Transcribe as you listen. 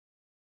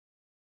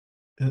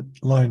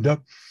lined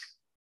up.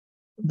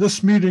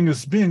 This meeting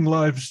is being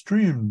live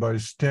streamed. By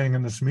staying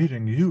in this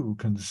meeting, you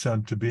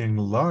consent to being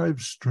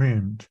live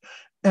streamed.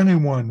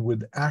 Anyone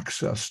with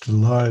access to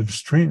live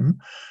stream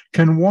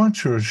can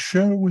watch or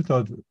share with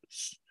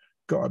others.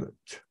 Got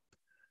it.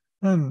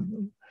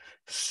 And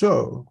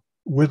so,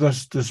 with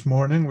us this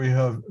morning, we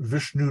have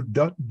Vishnu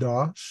Dutt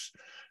Das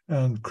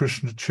and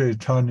Krishna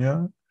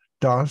Chaitanya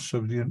Das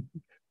of the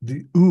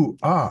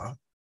UA.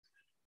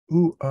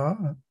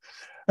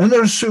 And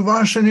there's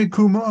Subhashini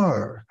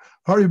Kumar.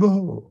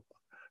 Haribol.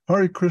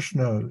 Hare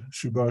Krishna,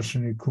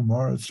 Subhashini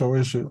Kumar. It's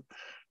always a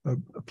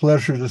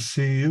pleasure to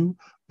see you.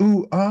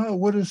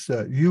 What is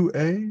that?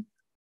 UA?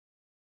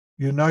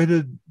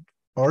 United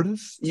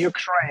Artists?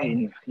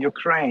 Ukraine.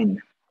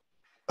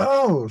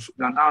 Oh.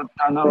 Don't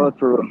know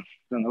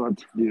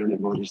what really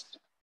what.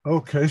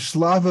 Okay,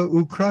 Slava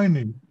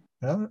Ukraini.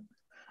 Yeah?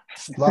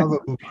 Slava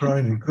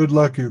Ukraini. Good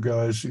luck, you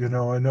guys. You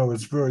know, I know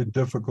it's very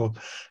difficult.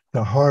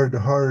 The hard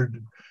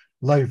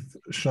life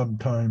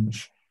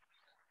sometimes.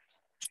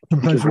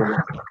 Sometimes,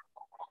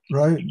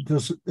 right?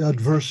 This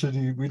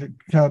adversity, we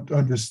can't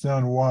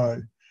understand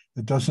why.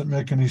 It doesn't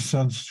make any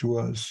sense to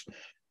us.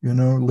 You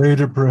know,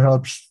 later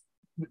perhaps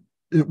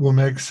it will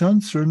make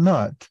sense or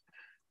not.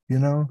 You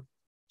know,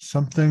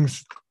 some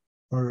things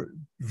are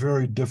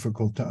very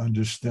difficult to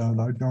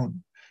understand. I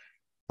don't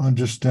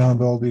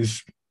understand all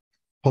these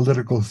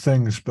political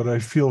things, but I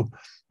feel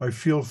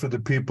for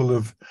the people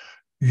of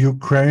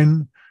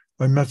Ukraine.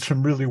 I met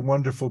some really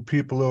wonderful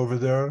people over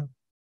there.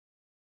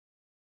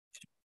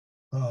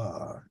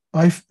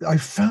 I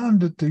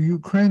found that the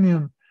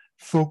Ukrainian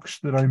folks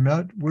that I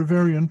met were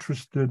very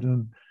interested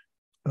in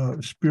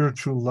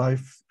spiritual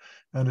life,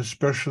 and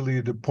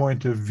especially the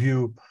point of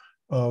view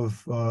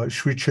of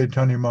Sri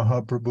Chaitanya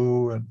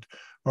Mahaprabhu and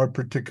our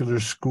particular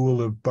school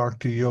of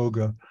Bhakti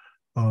Yoga,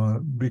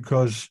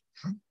 because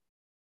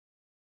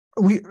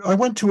I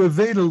went to a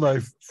Veda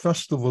Life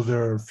festival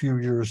there a few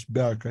years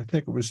back. I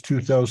think it was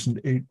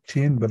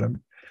 2018, but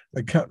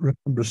I can't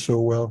remember so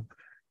well.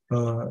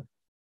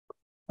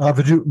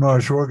 Avadut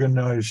Maharaj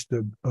organized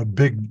a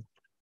big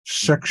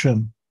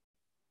section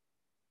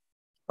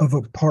of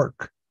a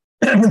park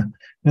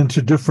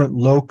into different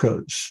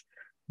lokas.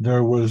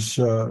 There was,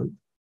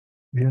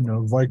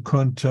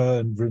 Vaikuntha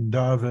and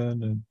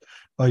Vrindavan and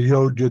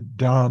Ayodhya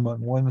Dham on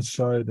one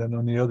side, and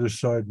on the other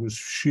side was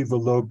Shiva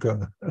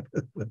Loka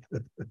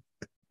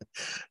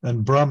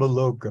and Brahma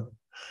Loka.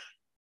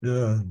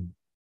 Yeah.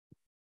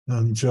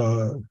 And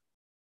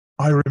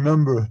I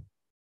remember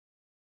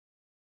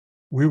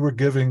we were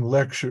giving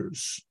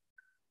lectures,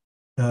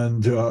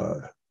 and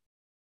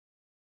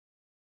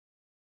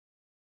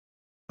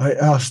I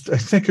asked, I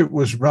think it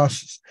was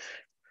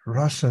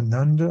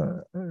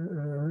Rasananda,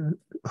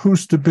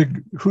 who's the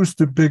big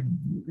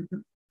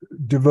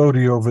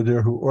devotee over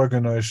there who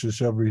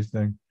organizes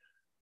everything?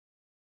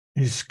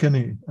 He's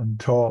skinny and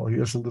tall. He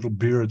has a little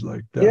beard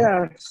like that.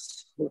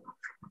 Yes,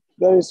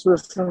 that is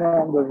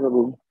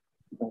Rasananda.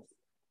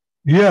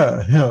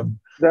 Yeah, him.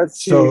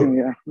 That's him,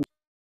 yeah.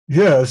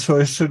 Yeah, so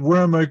I said,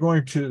 where am I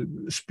going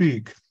to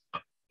speak?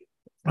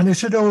 And he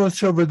said, oh,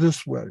 it's over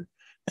this way.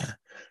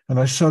 And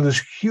I saw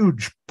this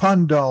huge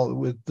pandal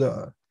with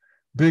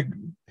big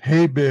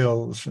hay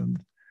bales,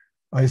 and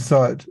I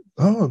thought,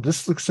 oh,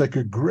 this looks like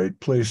a great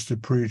place to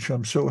preach.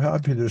 I'm so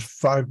happy there's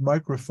 5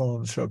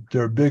 microphones up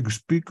there, big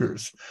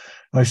speakers.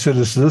 I said,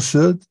 is this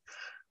it?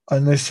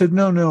 And they said,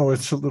 no,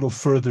 it's a little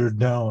further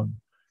down.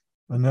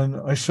 And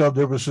then I saw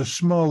there was a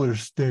smaller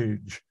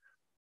stage,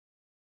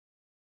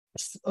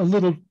 a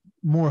little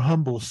more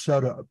humble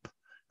setup.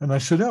 And I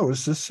said, oh,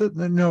 is this it?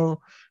 And then,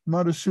 no,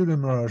 Madhusudana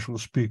Maharaj will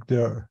speak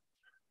there.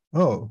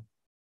 Oh.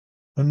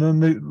 And then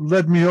they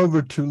led me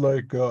over to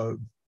like a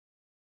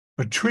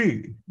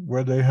tree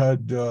where they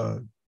had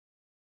a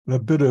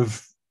bit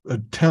of a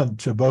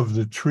tent above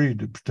the tree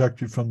to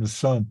protect you from the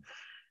sun.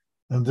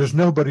 And there's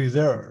nobody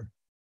there.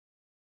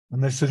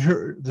 And they said,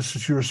 here, this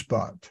is your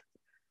spot.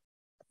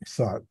 I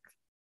thought,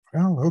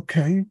 well,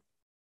 okay.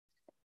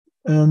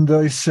 And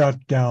I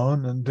sat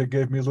down, and they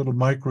gave me a little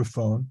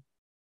microphone.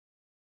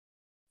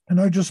 And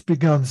I just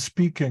began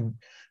speaking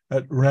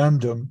at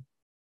random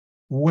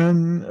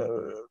when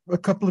a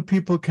couple of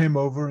people came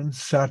over and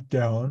sat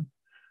down.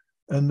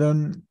 And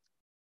then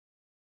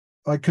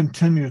I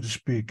continued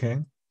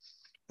speaking.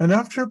 And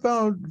after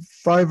about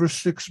 5 or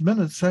 6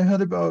 minutes, I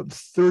had about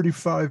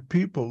 35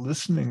 people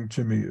listening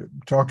to me,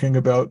 talking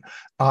about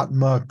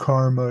Atma,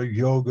 Karma,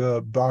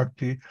 Yoga,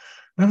 Bhakti.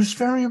 And I was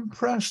very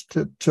impressed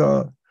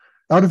that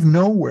out of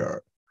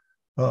nowhere,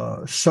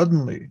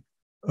 suddenly,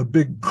 a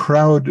big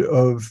crowd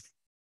of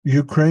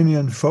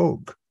Ukrainian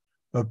folk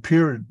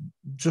appeared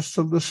just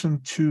to listen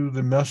to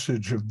the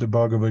message of the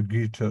Bhagavad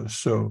Gita.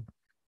 So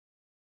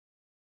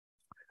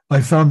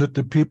I found that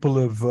the people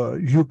of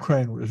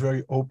Ukraine were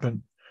very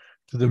open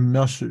to the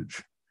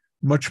message,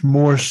 much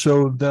more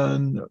so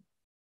than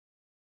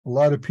a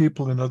lot of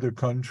people in other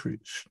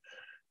countries.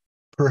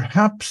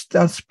 Perhaps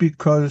that's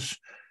because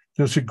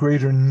there's a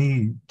greater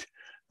need.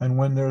 And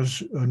when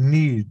there's a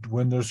need,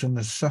 when there's a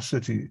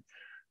necessity,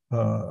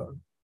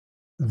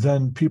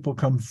 then people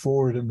come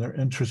forward and they're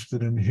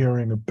interested in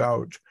hearing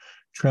about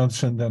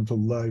transcendental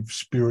life,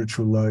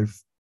 spiritual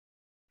life.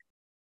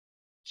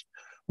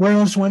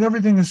 Whereas when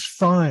everything is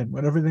fine,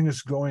 when everything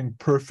is going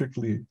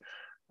perfectly,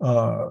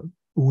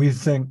 we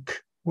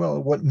think,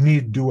 well, what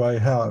need do I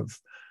have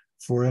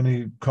for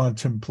any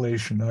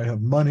contemplation? I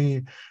have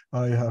money,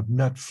 I have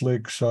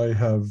Netflix, I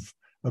have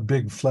a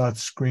big flat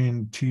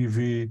screen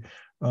TV,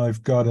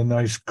 I've got a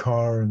nice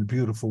car and a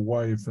beautiful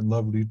wife and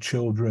lovely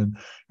children.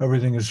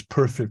 Everything is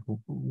perfect.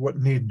 What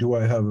need do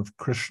I have of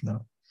Krishna?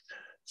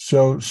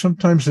 So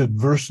sometimes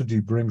adversity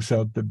brings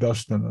out the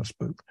best in us,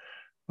 but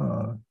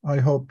I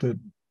hope that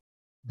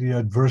the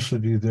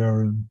adversity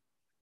there in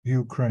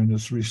Ukraine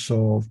is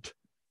resolved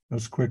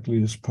as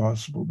quickly as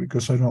possible,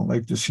 because I don't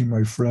like to see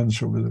my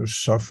friends over there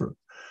suffer.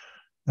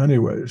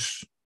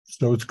 Anyways,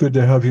 so it's good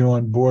to have you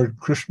on board,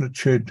 Krishna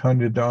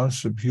Chaitanya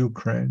Das of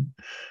Ukraine.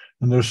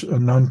 And there's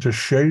Ananta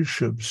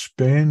Shesh of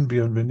Spain,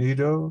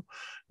 Bienvenido,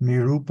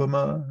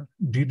 Nirupama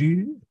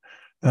Didi,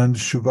 and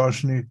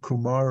Shubhashni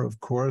Kumar, of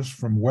course,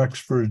 from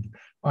Wexford,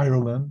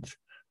 Ireland,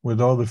 with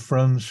all the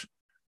friends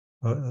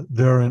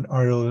there in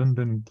Ireland,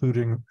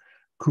 including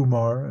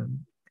Kumar. And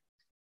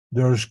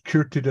there's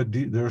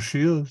Kirtida, there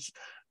she is.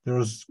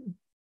 There's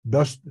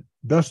best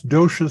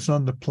doshas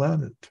on the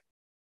planet.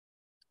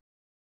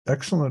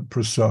 Excellent,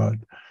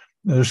 Prasad.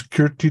 There's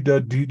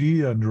Kirtida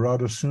Didi and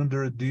Radha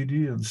Sundara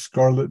Didi and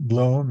Scarlett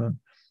Blome and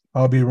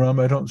Abhiram.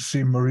 I don't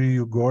see Marie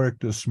Ugoric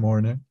this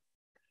morning.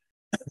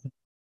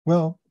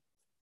 Well,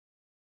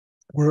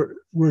 we're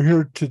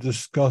here to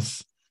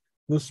discuss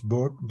this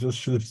book,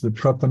 just as the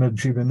Prapana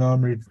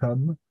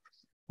Jivanamritam,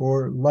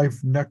 or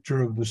Life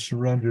Nectar of the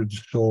Surrendered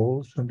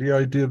Souls. And the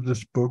idea of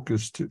this book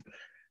is to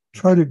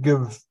try to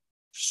give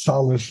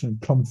solace and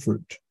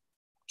comfort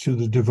to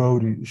the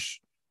devotees.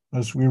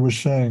 As we were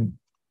saying,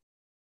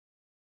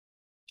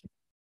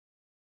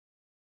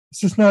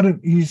 this is not an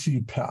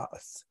easy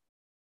path.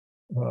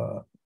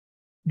 The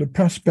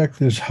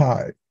prospect is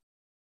high,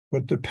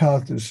 but the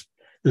path is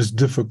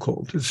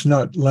difficult. It's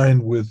not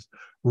lined with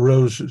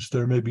roses.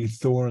 There may be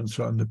thorns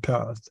on the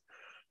path.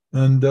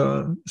 And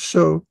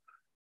so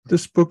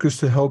this book is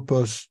to help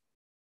us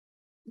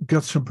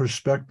get some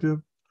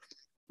perspective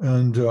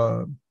and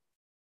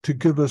to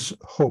give us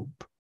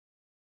hope.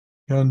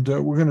 And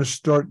we're going to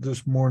start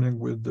this morning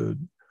with the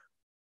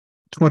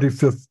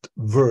 25th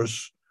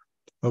verse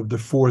of the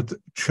 4th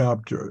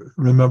chapter.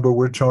 Remember,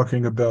 we're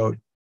talking about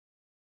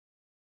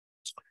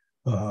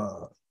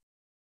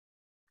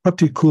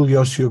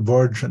Pratikulyasya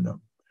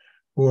Varjanam,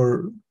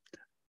 or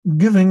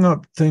giving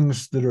up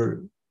things that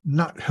are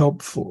not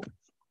helpful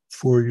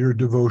for your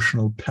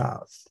devotional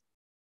path.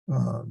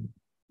 There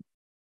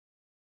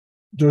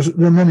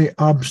are many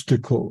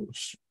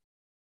obstacles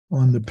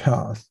on the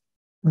path.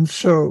 And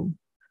so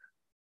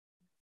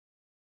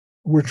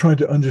we're trying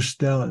to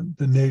understand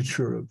the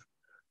nature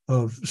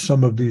of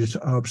some of these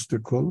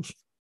obstacles.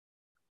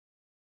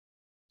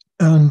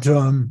 And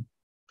Srila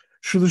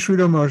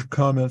Sridhar Maharaj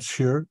comments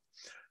here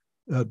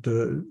at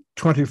the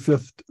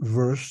 25th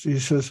verse. He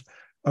says,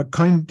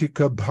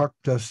 Akaintika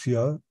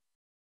bhaktasya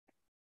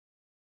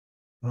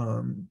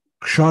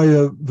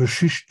kshaya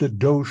vashishta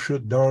dosha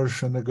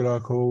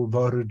darshanagraho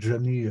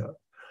varjaniya.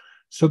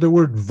 So the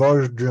word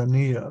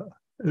varjaniya,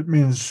 it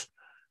means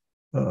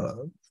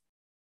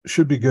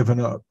should be given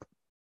up.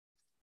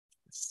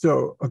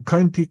 So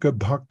akaintika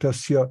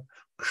bhaktasya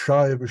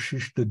kshaya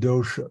vashishta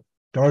dosha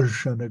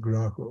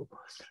darshanagraho.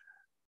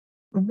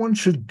 One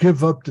should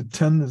give up the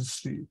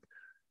tendency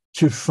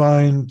to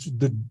find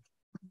the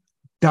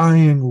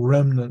dying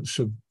remnants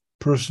of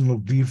personal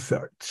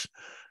defects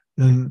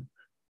in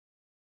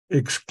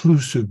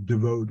exclusive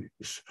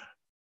devotees.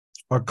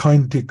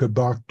 Akaintika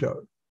bhakta.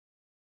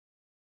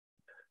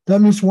 That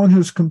means one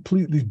who's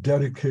completely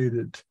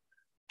dedicated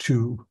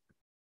to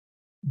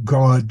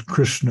God,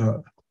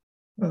 Krishna,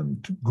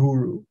 and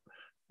Guru.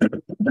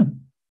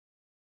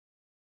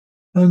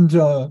 And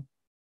so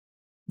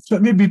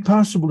it may be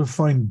possible to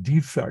find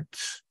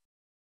defects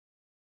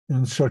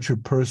in such a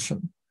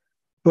person,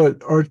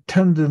 but our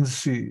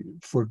tendency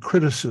for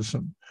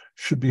criticism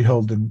should be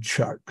held in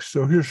check.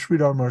 So here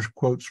Sridhar Maharaj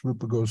quotes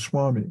Rupa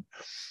Goswami,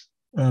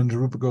 and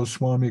Rupa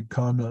Goswami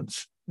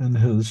comments in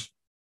his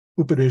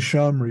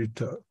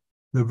Upadeshamrita,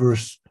 the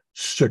verse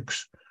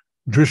 6,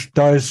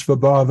 Drishtai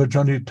svabhava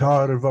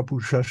janitar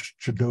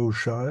vapushascha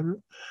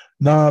doshar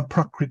na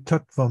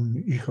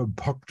prakritatvam iha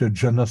bhakta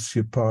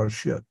janasya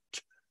parshyat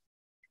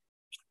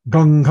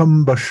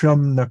Gangam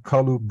basham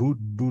nakalu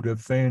buddha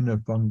fena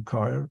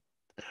vankar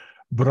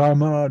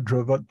Brahma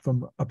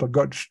dravatvam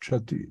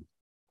apagachati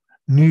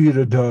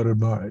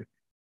niradharamai.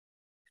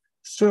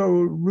 So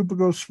Rupa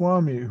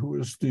Goswami, who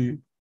is the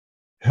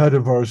head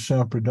of our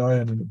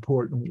sampradaya in an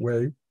important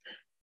way,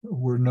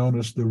 we're known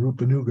as the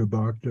Rupanuga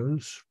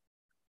Bhaktas,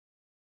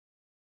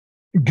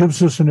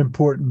 gives us an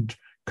important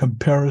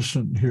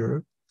comparison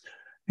here.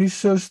 He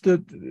says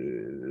that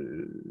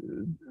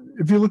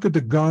if you look at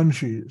the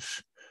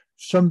Ganges,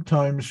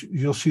 sometimes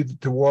you'll see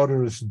that the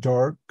water is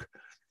dark,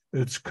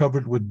 it's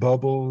covered with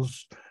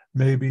bubbles,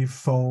 maybe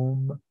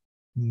foam,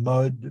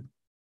 mud,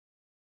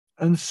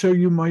 And so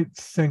you might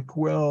think,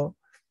 well,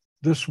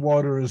 this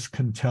water is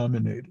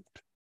contaminated.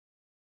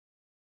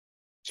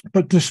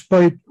 But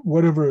despite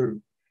whatever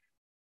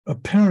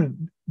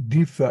apparent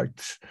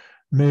defects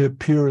may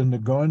appear in the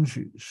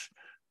Ganges,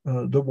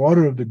 the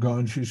water of the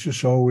Ganges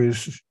is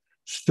always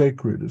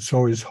sacred. It's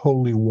always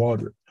holy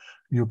water.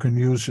 You can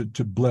use it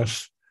to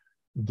bless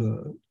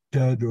the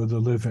dead or the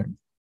living.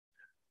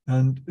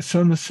 And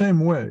so in the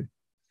same way,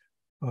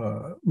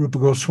 Rupa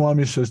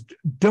Goswami says,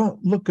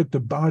 don't look at the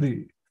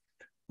body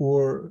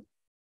or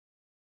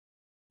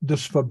the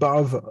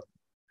svabhava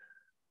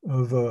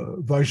of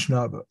a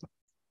Vaishnava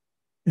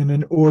in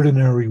an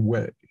ordinary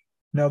way.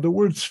 Now, the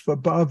word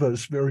svabhava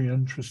is very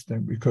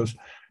interesting because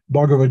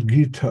Bhagavad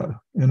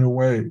Gita, in a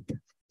way,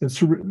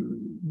 it's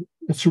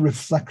a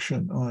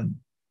reflection on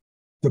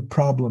the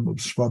problem of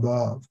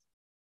svabhava.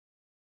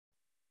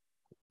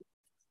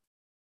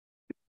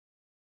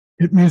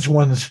 It means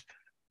one's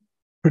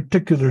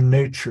particular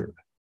nature,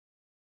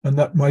 and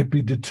that might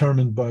be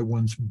determined by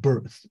one's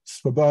birth.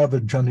 Svabhava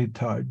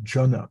janitai,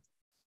 jana,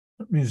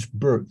 that means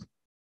birth.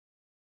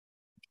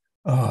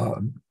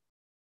 Drishtai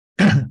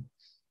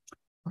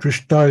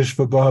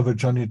svabhava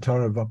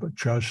janitara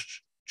vapachas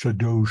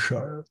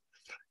chadosha.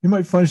 You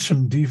might find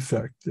some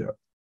defect there.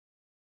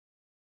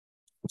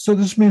 So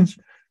this means,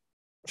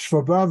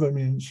 svabhava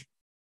means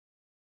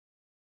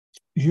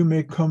you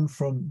may come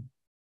from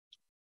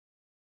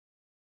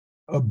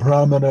a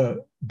Brahmana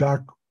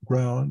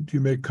background, you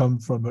may come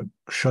from a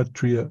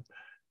Kshatriya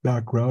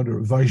background,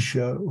 or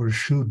Vaishya or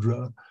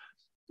Shudra.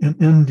 In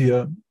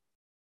India,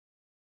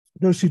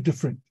 there's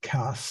different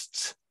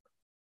castes.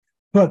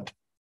 But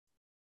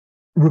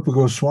Rupa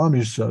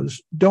Goswami says,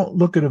 don't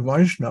look at a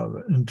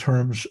Vaishnava in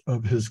terms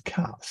of his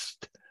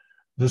caste.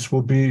 This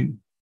will be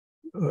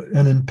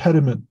an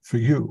impediment for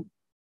you.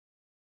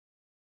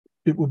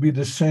 It will be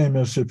the same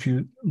as if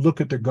you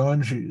look at the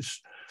Ganges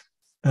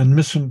and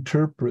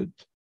misinterpret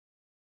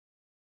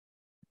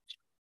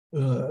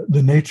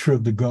the nature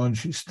of the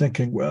Ganges,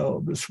 thinking, well,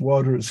 this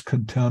water is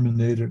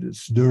contaminated,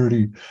 it's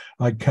dirty,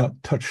 I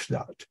can't touch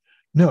that.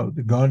 No,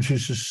 the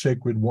Ganges is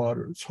sacred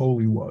water, it's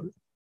holy water.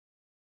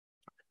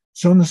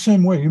 So in the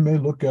same way, you may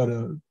look at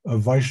a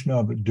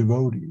Vaishnava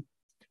devotee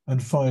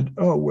and find,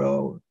 oh,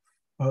 well,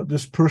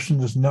 this person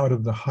is not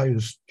of the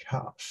highest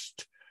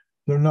caste.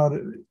 They're not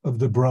of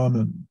the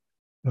Brahmin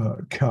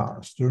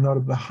caste. They're not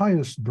of the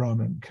highest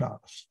Brahmin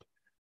caste.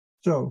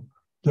 So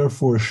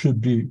therefore should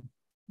be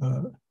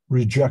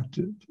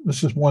rejected.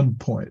 This is one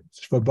point,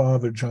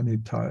 svabhava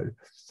janitai,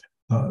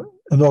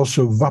 and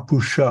also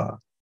vapusha,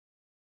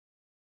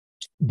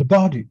 the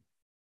body.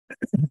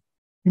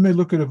 You may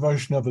look at a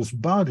Vaishnava's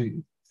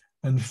body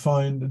and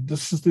find that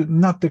this is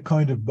not the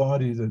kind of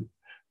body that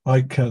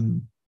I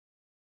can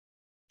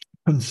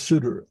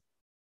consider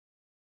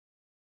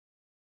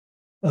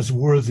as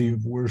worthy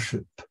of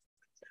worship.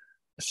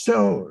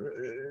 So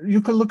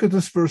you can look at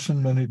this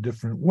person many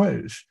different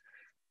ways.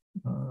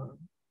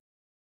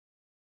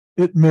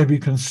 It may be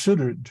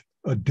considered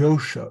a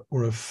dosha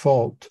or a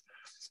fault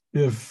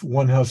if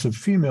one has a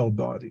female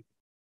body.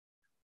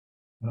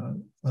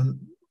 And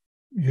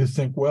you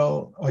think,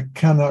 well, I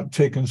cannot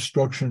take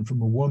instruction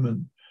from a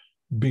woman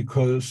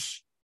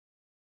because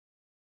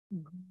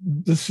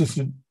this is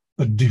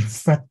a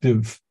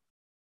defective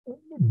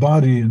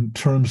body in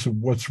terms of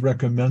what's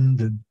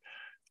recommended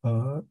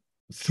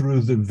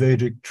through the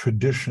Vedic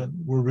tradition.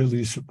 We're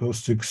really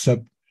supposed to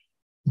accept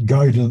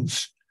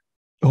guidance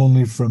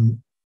only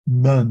from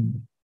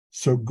men.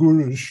 So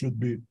gurus should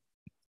be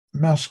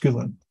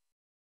masculine.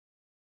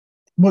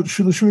 But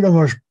Srila Sridhar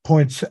Maharaj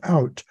points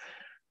out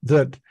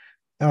that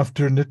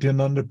after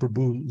Nityananda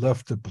Prabhu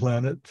left the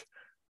planet,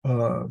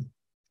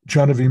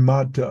 Janavi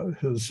Mata,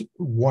 his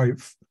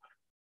wife,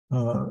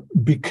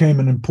 became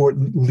an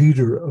important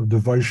leader of the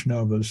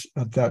Vaishnavas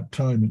at that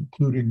time,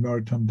 including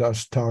Narottam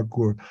Das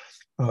Thakur,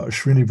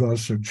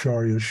 Srinivasa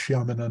Acharya,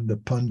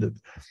 Shyamananda Pandit,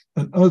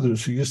 and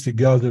others who used to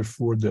gather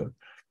for the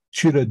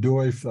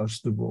Chiradoi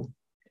festival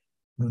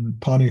in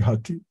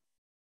Panihati,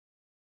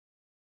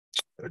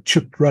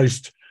 chipped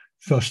rice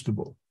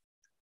festival,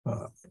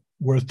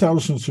 where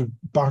thousands of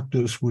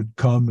bhaktas would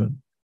come and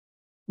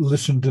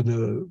listen to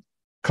the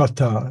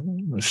katha,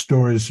 the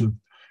stories of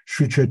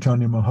Sri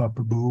Chaitanya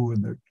Mahaprabhu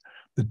and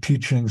the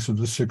teachings of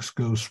the six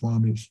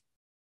Goswamis.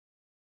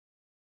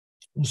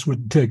 This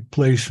would take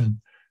place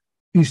in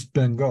East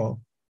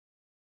Bengal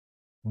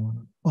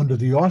under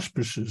the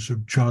auspices of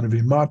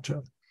Janavi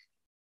Mata,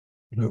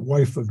 the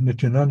wife of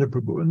Nityananda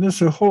Prabhu. And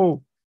there's a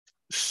whole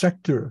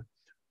sector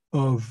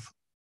of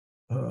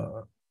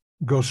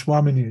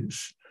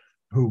Goswaminis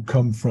who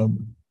come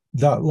from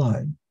that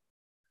line,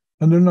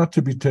 and they're not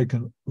to be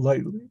taken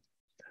lightly.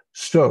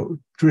 So,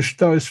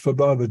 Drishtai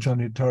Svabhava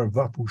Janitar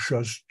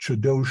Vapushas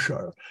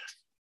Chadosha.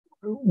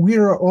 We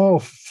are all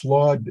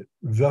flawed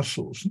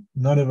vessels.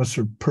 None of us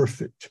are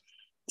perfect.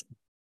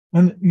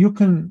 And you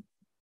can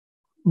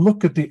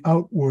look at the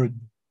outward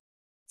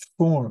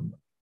form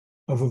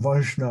of a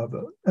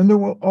Vaishnava, and there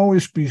will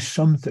always be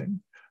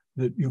something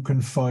that you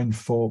can find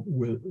fault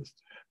with.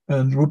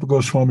 And Rupa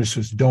Goswami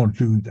says, don't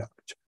do that.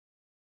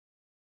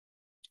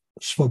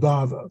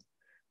 svabhava.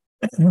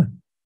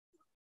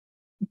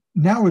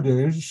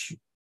 Nowadays,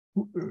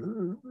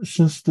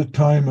 since the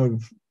time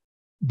of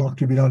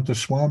Bhaktivedanta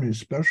Swami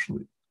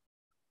especially,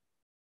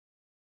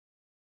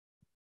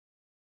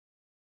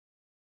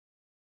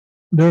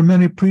 there are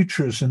many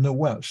preachers in the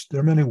West.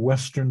 There are many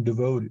Western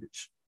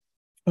devotees.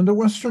 And the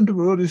Western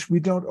devotees, we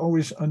don't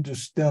always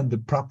understand the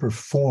proper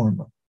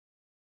form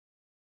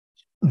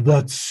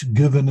that's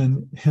given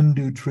in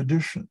Hindu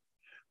tradition.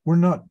 We're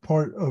not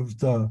part of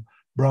the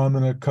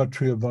Brahmana,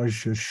 Kshatriya,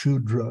 Vaishya,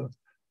 Shudra,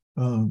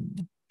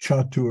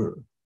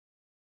 Chatur,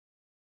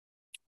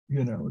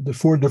 the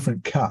 4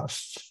 different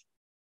castes.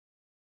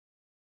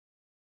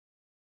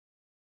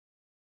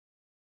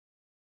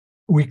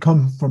 We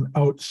come from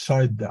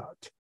outside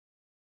that.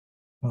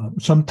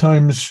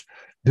 Sometimes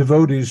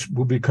devotees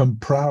will become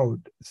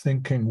proud,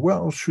 thinking,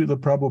 well, Srila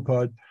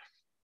Prabhupada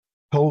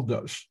told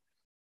us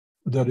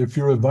that if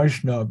you're a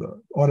Vaishnava,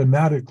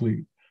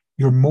 automatically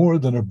you're more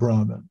than a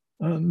Brahmin.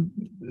 And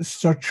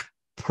such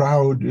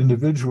proud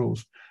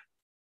individuals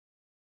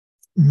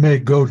may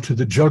go to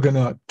the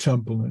Jagannath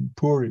temple in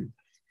Puri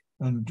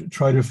and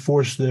try to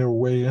force their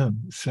way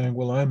in, saying,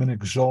 well, I'm an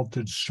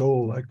exalted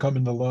soul. I come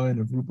in the line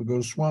of Rupa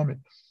Goswami.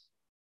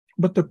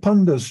 But the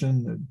Pandits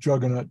in the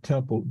Jagannath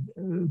temple,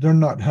 they're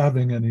not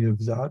having any of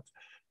that.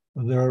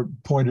 Their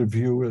point of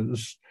view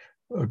is,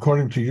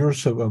 according to your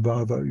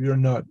Svabhava, you're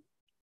not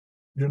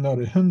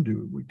a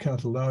Hindu. We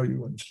can't allow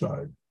you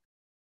inside.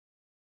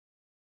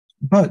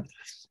 But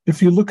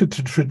if you look at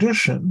the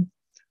tradition,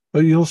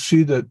 you'll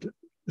see that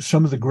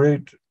some of the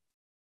great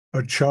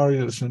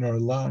acharyas in our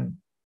line,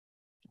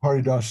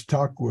 Haridas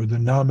Thakur, the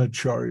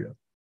Namacharya,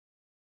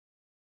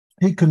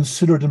 he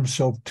considered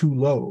himself too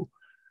low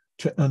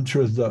to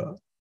enter the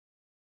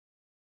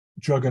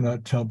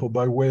Jagannath temple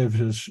by way of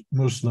his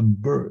Muslim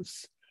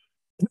birth.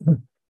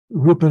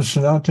 Rupa and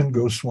Sanatana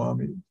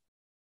Goswami,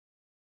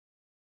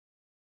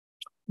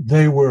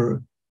 they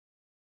were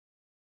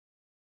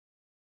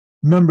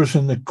members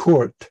in the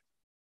court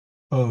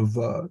of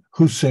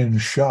Hussein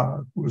Shah,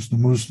 who was the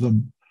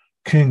Muslim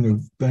king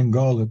of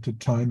Bengal at the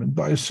time, and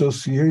by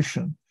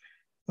association,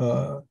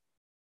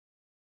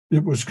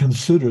 it was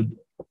considered,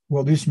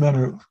 well, these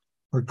men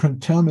are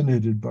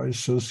contaminated by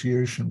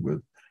association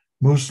with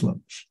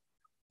Muslims.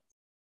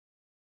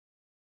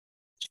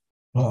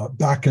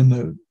 Back in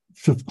the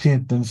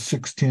 15th and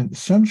 16th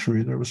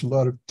century, there was a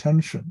lot of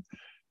tension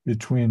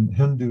between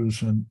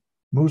Hindus and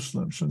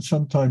Muslims, and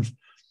sometimes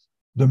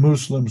the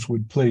Muslims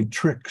would play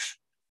tricks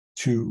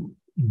to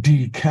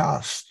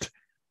decaste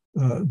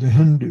the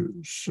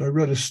Hindus. I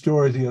read a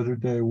story the other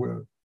day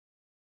where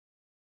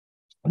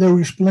they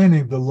were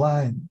explaining the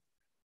line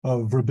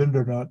of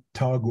Rabindranath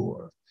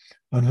Tagore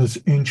and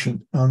his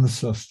ancient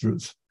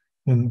ancestors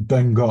in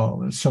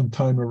Bengal, and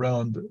sometime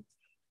around the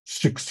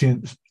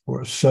 16th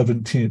or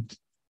 17th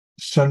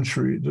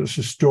century. There's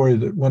a story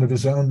that one of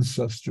his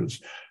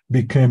ancestors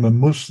became a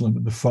Muslim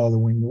in the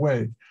following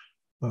way.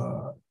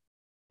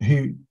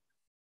 He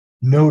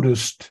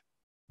noticed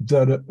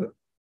that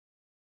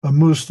a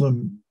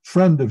Muslim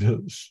friend of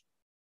his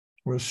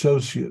or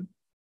associate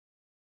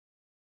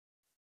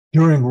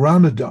during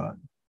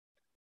Ramadan,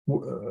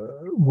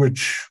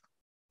 which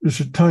is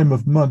a time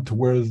of month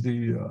where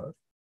the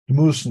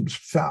Muslims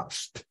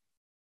fast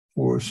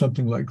for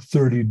something like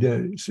 30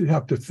 days. You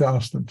have to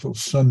fast until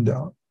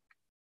sundown.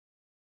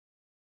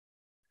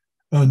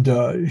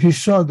 And he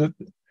saw that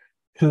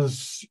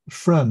his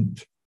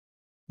friend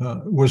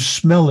was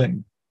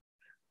smelling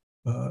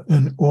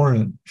an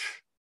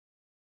orange.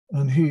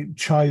 And he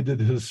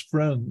chided his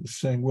friend,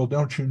 saying, well,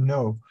 don't you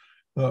know,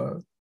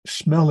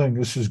 smelling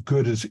is as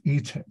good as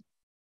eating.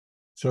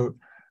 So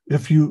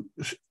if you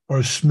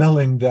are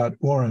smelling that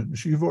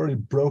orange, you've already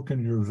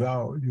broken your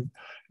vow.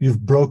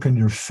 You've broken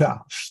your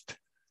fast,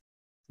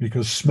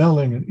 because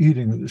smelling and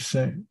eating are the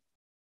same.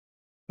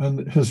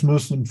 And his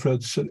Muslim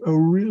friend said, oh,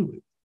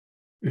 really?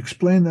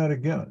 Explain that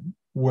again.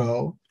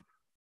 Well,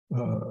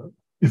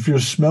 if you're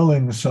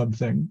smelling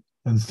something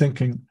and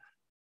thinking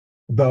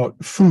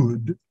about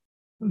food,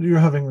 you're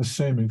having the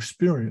same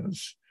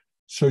experience.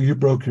 So you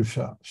broke your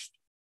fast.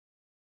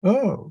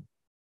 Oh.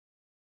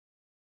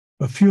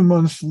 A few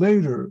months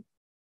later,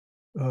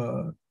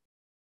 the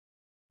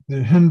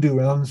Hindu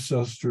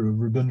ancestor of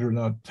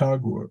Rabindranath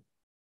Tagore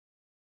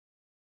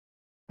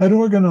had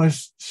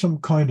organized some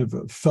kind of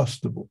a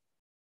festival.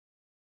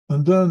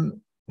 And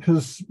then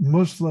his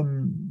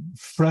Muslim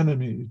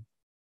frenemy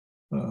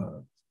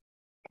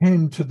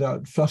came to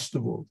that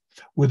festival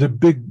with a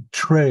big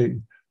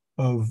tray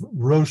of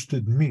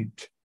roasted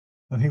meat,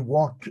 and he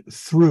walked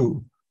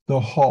through the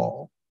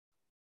hall.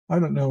 I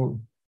don't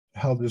know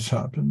how this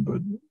happened,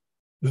 but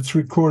it's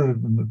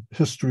recorded in the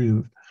history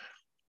of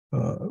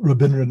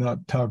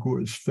Rabindranath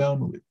Tagore's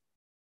family.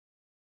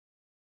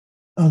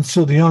 And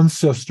so the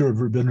ancestor of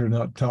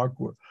Rabindranath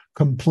Tagore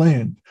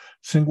complained,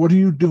 saying, what are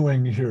you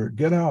doing here?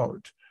 Get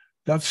out.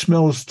 That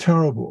smells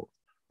terrible.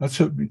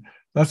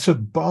 That's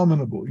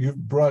abominable.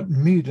 You've brought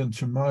meat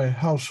into my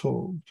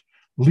household.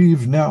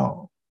 Leave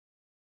now.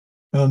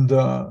 And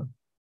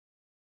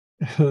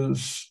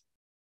his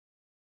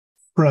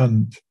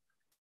friend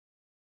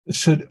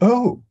said,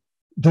 "Oh,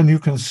 then you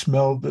can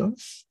smell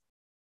this?"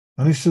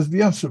 And he says,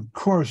 "Yes, of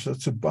course,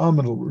 that's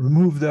abominable.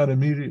 Remove that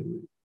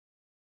immediately."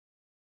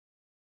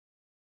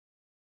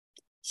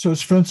 So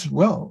his friend said,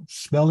 "Well,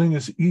 smelling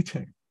is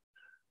eating.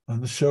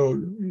 And so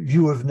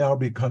you have now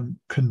become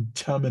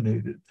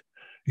contaminated.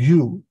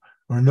 You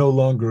are no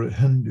longer a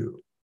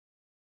Hindu."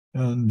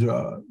 And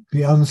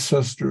the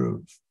ancestor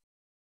of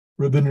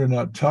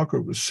Rabindranath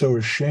Tagore was so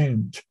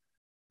ashamed.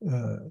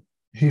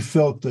 He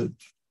felt that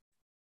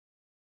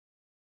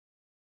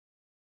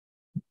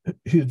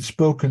he had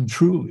spoken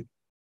truly,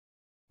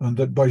 and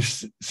that by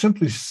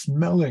simply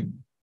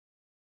smelling,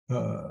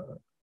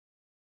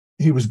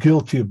 he was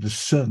guilty of the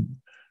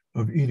sin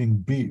of eating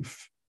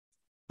beef.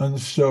 And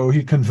so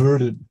he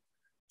converted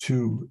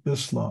to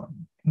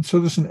Islam. And so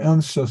there's an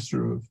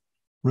ancestor of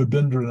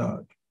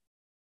Rabindranath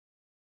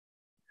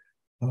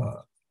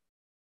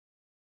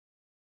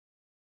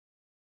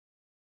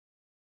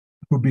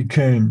who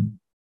became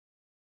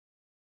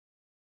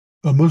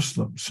a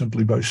Muslim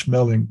simply by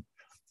smelling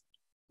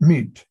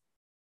meat.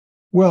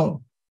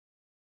 Well,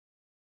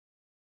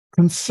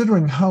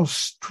 considering how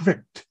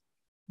strict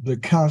the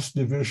caste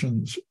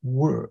divisions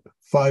were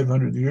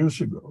 500 years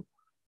ago,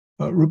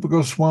 Rupa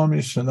Goswami,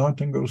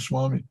 Sanatana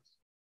Goswami,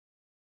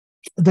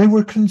 they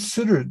were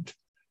considered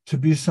to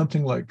be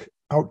something like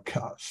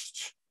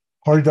outcasts.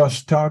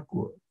 Haridas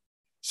Thakur.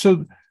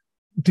 So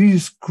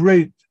these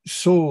great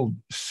souled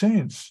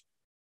saints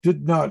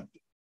did not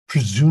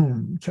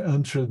presume to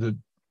enter the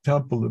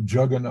temple of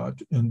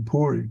Jagannath in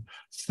Puri,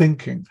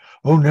 thinking,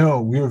 "Oh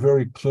no, we are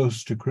very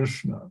close to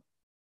Krishna."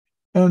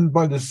 And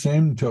by the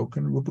same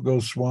token, Rupa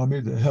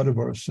Goswami, the head of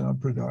our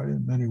sampradaya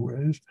in many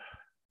ways,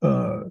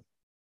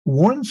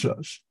 warns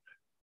us,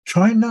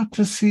 try not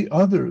to see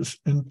others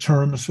in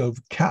terms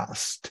of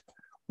caste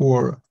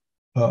or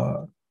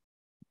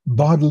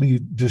bodily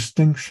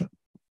distinction.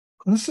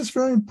 And this is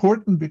very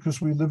important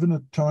because we live in a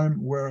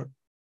time where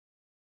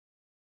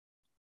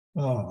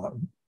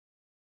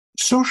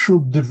social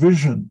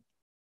division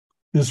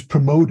is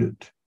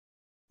promoted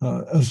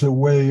as a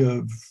way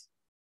of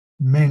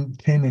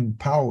maintaining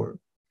power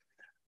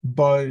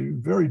by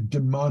very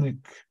demonic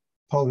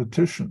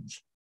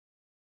politicians.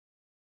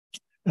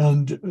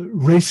 And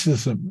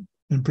racism,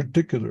 in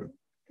particular,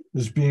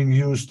 is being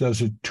used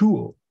as a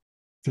tool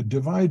to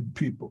divide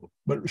people.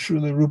 But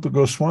Srila Rupa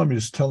Goswami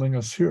is telling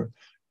us here,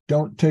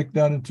 don't take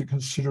that into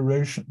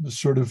consideration, the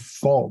sort of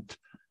fault.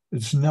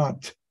 It's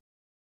not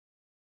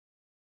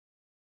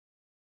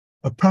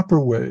a proper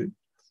way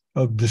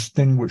of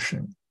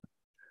distinguishing.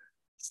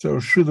 So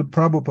Srila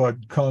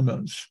Prabhupada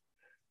comments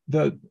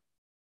that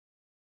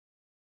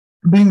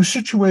being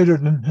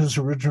situated in his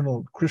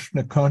original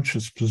Krishna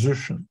conscious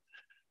position,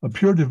 a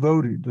pure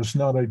devotee does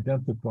not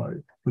identify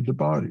with the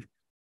body.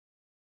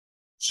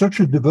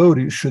 Such a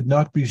devotee should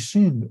not be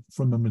seen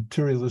from a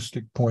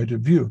materialistic point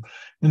of view.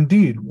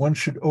 Indeed, one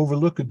should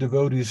overlook a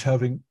devotee as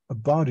having a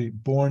body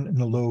born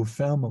in a low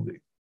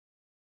family,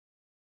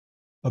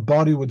 a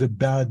body with a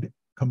bad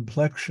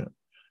complexion,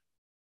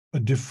 a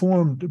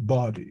deformed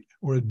body,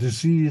 or a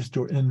diseased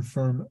or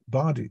infirm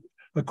body.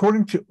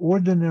 According to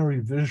ordinary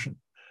vision,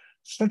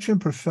 such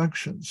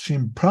imperfections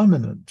seem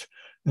prominent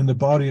in the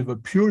body of a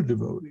pure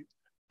devotee.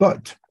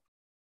 But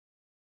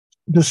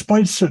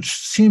despite such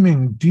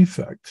seeming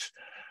defects,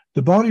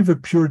 the body of a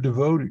pure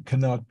devotee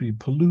cannot be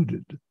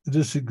polluted. It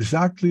is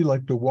exactly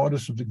like the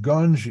waters of the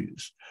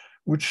Ganges,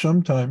 which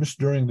sometimes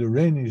during the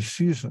rainy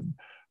season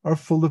are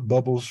full of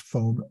bubbles,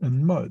 foam,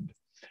 and mud.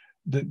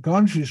 The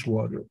Ganges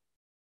water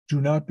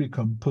do not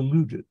become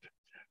polluted.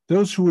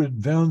 Those who are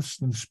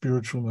advanced in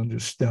spiritual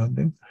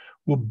understanding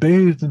will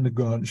bathe in the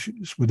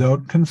Ganges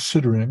without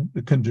considering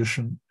the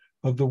condition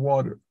of the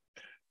water.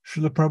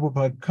 Srila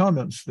Prabhupada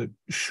comments that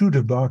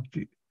Shuddha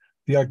Bhakti,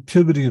 the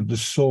activity of the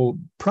soul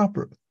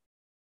proper,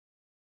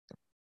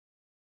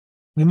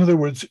 in other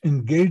words,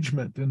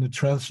 engagement in the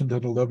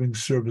transcendental loving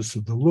service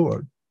of the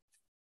Lord,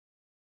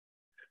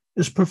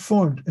 is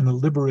performed in a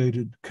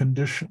liberated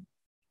condition.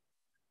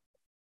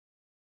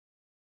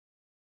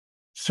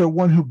 So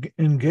one who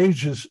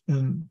engages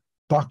in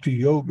bhakti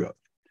yoga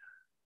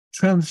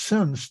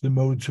transcends the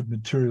modes of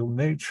material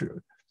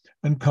nature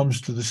and comes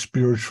to the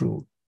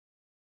spiritual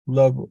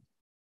level.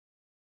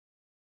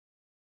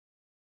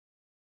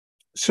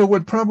 So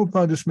what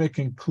Prabhupada is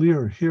making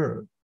clear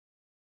here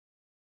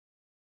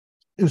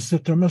is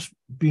that there must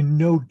be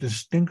no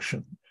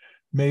distinction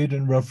made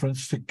in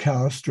reference to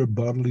caste or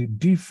bodily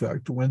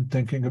defect when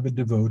thinking of a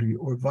devotee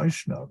or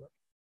Vaishnava.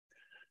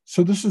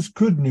 So this is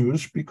good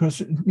news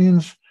because it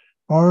means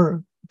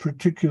our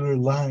particular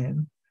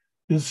line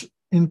is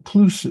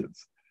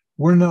inclusive.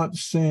 We're not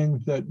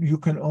saying that you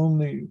can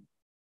only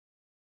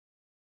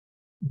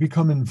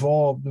become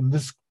involved in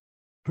this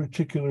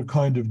particular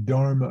kind of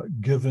dharma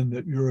given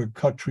that you're a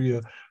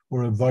Kshatriya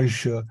or a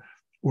Vaishya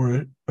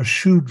or a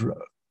Shudra.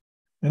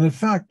 And in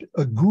fact,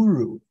 a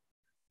guru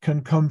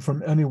can come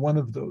from any one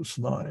of those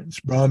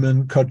lines,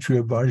 Brahmin,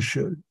 Kshatriya,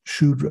 Vaishya,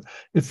 Shudra,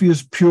 if he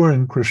is pure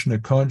in Krishna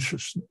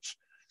consciousness.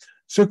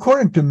 So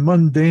according to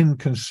mundane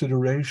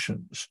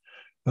considerations,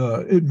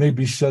 It may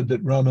be said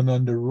that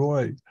Ramananda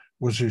Roy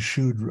was a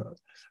Shudra,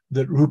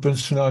 that Rupa and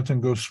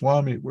Sanatana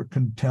Goswami were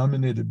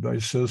contaminated by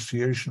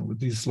association with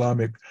the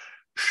Islamic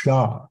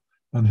Shah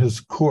and his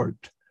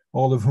court,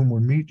 all of whom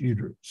were meat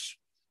eaters.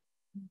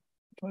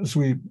 As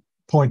we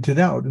pointed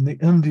out, in the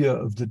India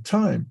of the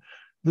time,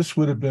 this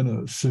would have been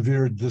a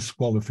severe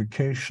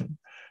disqualification.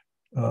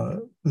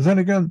 Then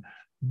again,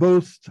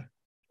 both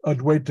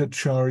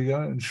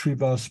Advaitacharya and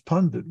Srivas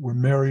Pandit were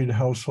married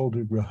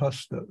householder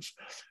grihastas.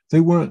 They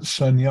weren't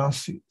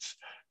sannyasis,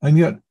 and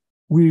yet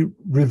we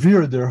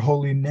revere their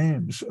holy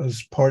names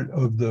as part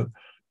of the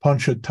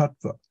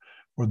Panchatattva,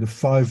 or the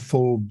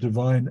fivefold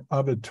divine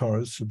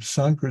avatars of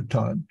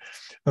Sankirtan.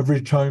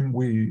 Every time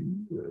we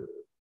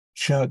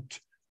chant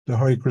the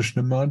Hare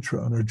Krishna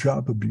mantra on our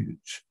japa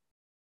beads.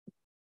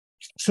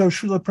 So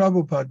Srila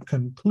Prabhupada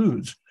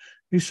concludes,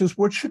 he says,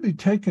 what should be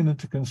taken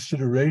into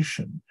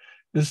consideration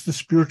is the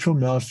spiritual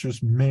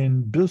master's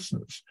main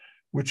business,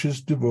 which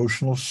is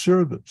devotional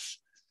service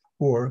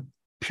or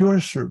pure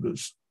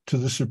service to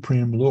the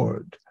Supreme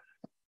Lord.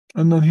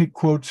 And then he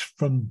quotes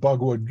from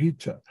Bhagavad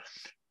Gita,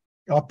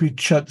 Api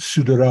chat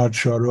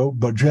sudaracharo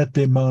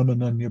bhajete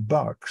mamananya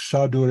bhak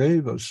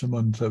sadureva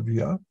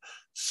samantavya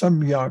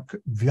samyak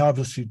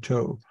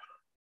vyavasito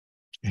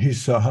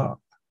hisaha.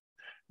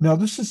 Now,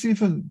 this is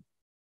even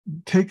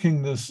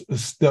taking this a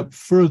step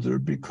further,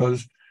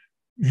 because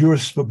your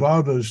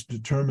svabhava is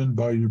determined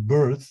by your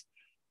birth,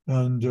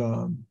 and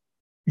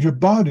your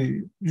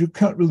body you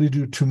can't really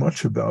do too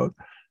much about.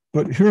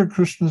 But here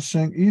Krishna is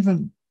saying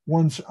even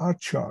one's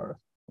achar,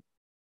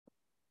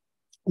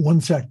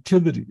 one's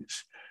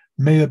activities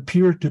may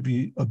appear to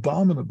be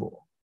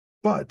abominable,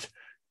 but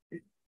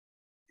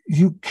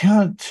you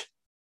can't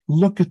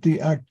look at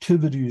the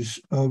activities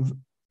of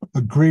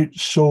a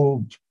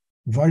great-souled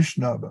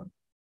Vaishnava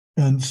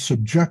and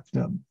subject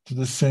them to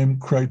the same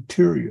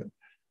criteria.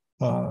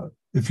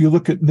 If you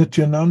look at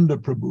Nityananda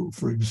Prabhu,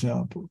 for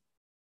example,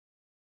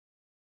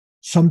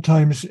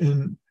 sometimes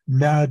in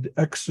mad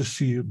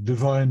ecstasy of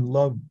divine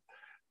love,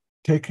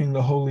 taking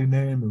the holy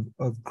name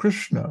of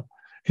Krishna,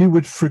 he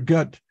would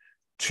forget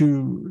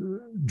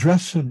to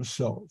dress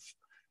himself,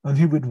 and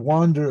he would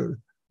wander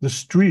the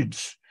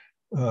streets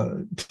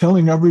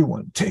telling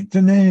everyone, take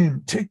the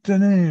name,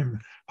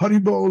 Hari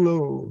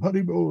Bolo,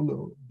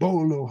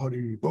 Bolo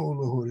Hari,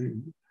 Bolo Hari.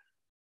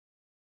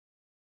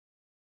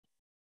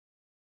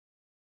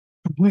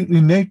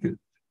 Completely naked.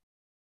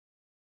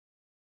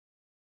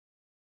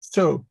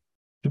 So,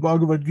 the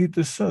Bhagavad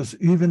Gita says,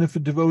 even if a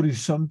devotee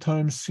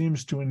sometimes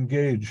seems to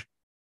engage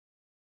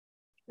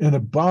in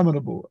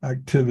abominable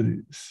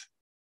activities,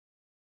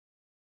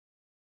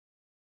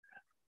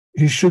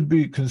 he should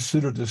be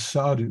considered a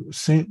sadhu, a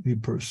saintly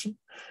person,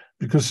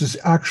 because his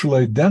actual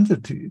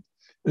identity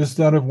is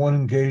that of one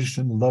engaged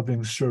in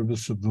loving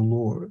service of the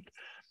Lord.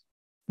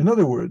 In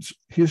other words,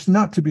 he is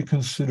not to be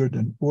considered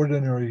an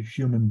ordinary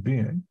human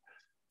being,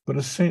 but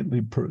a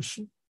saintly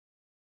person.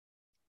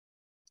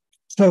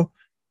 So,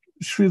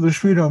 Srila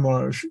Sridhar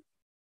Maharaj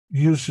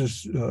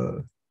uses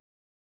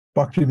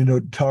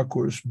Bhaktivinoda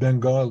Thakur's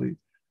Bengali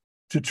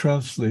to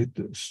translate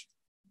this,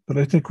 but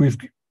I think we've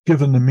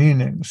given the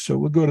meaning. So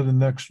we'll go to the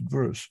next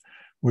verse,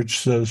 which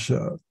says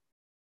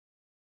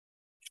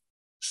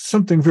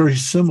something very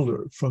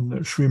similar from the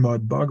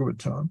Srimad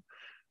Bhagavatam.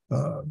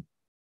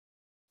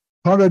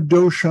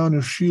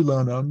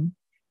 Paradoshanushilanam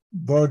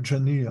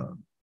varjaniyam.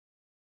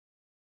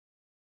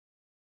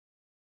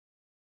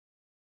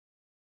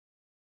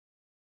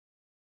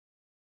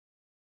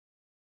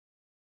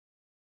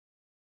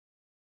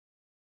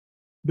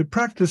 The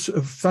practice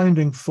of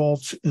finding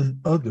faults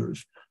in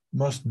others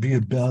must be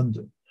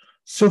abandoned.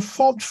 So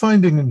fault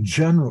finding in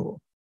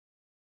general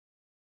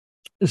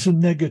is a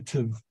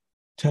negative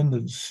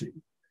tendency.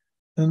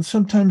 And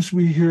sometimes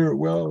we hear,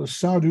 well, a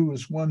sadhu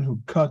is one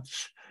who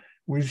cuts.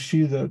 We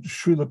see that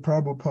Srila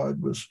Prabhupada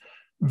was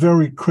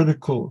very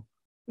critical,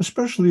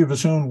 especially of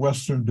his own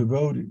Western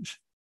devotees.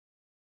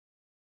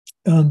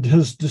 And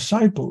his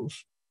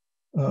disciples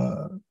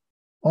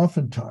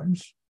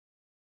oftentimes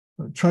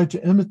tried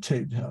to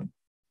imitate him.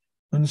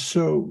 And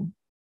so,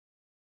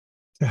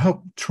 to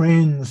help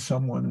train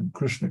someone in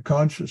Krishna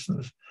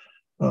consciousness,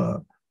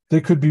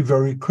 they could be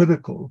very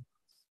critical.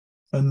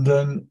 And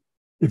then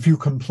if you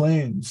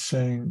complain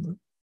saying,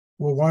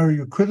 well, why are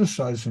you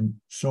criticizing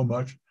so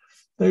much?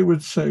 They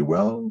would say,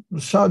 well,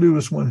 the sadhu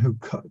is one who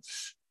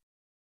cuts.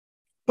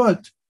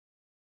 But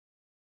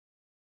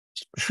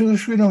Srila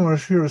Sridhar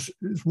Maharaj here is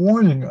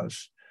warning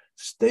us,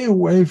 stay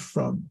away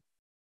from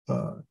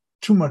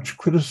too much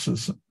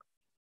criticism.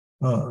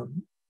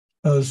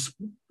 As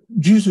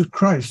Jesus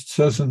Christ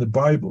says in the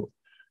Bible,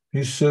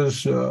 he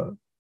says,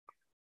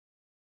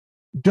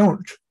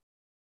 don't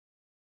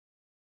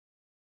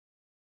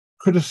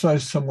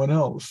criticize someone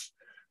else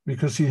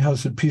because he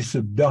has a piece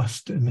of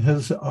dust in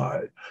his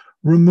eye.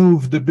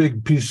 Remove the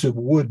big piece of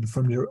wood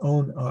from your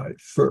own eye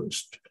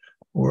first,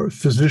 or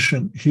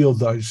physician, heal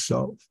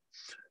thyself.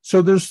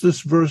 So there's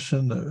this verse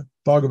in the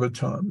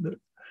Bhagavatam that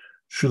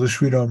Srila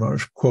Sridhar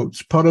Maharaj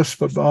quotes,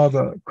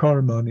 Parasvabhava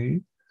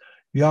karmani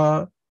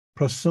ya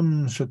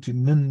prasamsati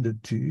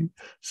nindati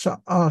sa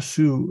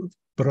asu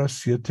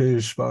prasyate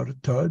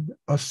svartad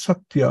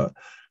asatya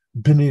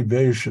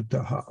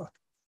biniveshataha.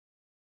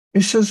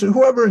 He says,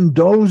 whoever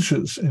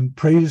indulges in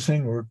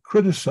praising or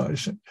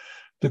criticizing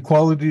the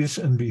qualities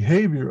and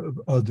behavior of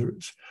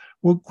others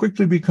will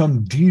quickly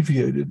become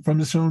deviated from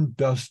his own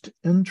best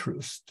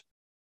interest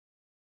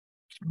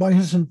by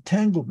his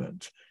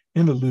entanglement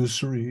in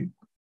illusory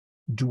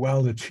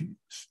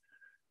dualities.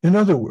 In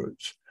other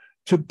words,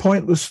 to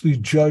pointlessly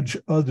judge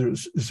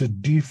others is a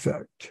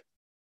defect,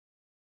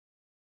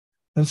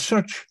 and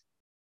such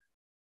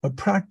a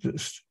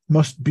practice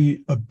must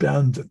be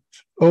abandoned.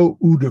 O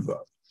Uddhava,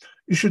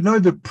 you should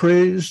neither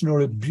praise nor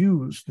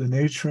abuse the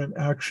nature and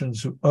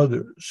actions of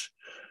others,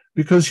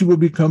 because you will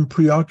become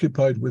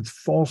preoccupied with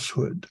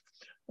falsehood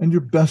and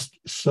your best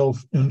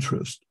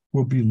self-interest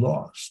will be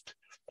lost.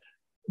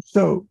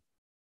 So,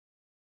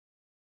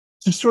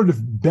 to sort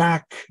of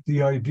back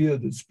the idea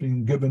that's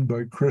being given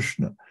by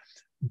Krishna,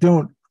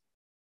 don't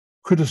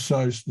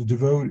criticize the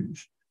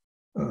devotees.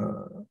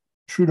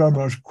 Sridhar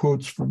Maharaj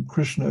quotes from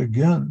Krishna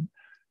again,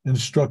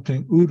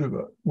 instructing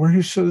Uddhava, where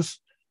he says,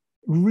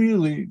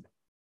 really,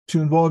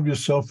 to involve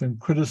yourself in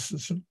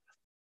criticism,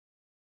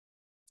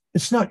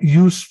 it's not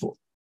useful.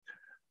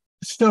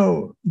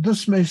 So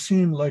this may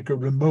seem like a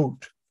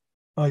remote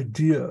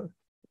idea,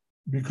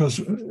 because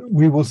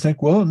we will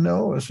think, well,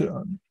 no, as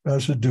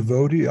a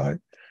devotee,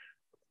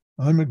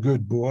 I'm a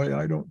good boy.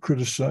 I don't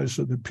criticize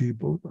other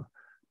people.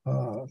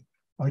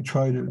 I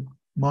try to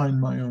mind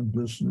my own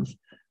business.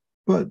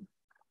 But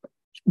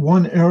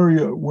one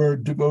area where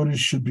devotees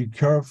should be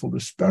careful,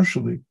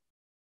 especially,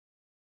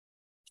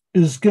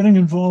 is getting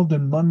involved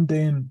in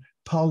mundane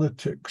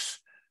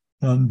politics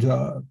and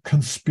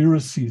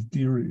conspiracy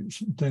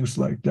theories and things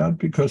like that,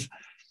 because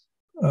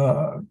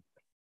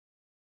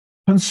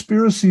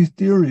conspiracy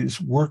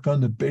theories work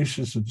on the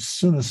basis of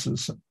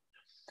cynicism.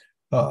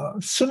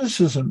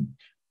 Cynicism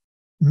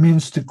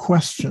means to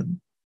question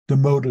the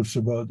motives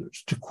of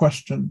others, to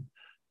question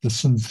the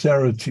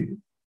sincerity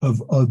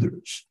of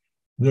others.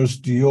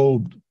 There's the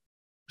old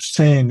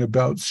saying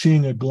about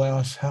seeing a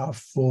glass half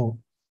full.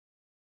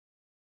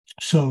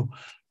 So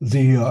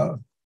the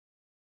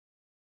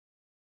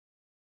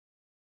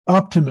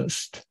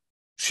optimist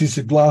sees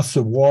a glass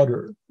of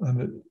water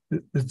and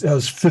it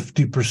has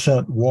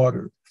 50%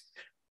 water,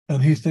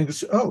 and he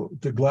thinks, oh,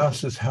 the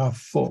glass is half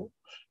full.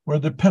 Where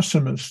the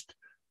pessimist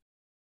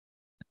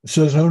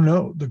says, oh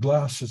no, the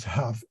glass is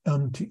half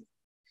empty.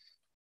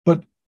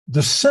 But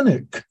the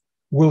cynic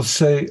will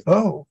say,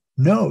 oh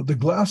no, the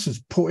glass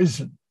is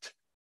poisoned.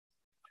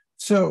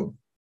 So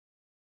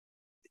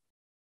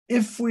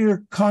if we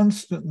are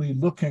constantly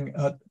looking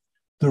at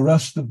the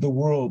rest of the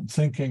world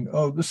thinking,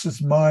 oh, this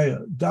is Maya,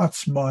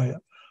 that's Maya,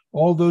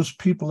 all those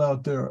people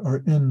out there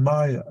are in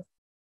Maya,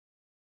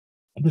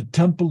 the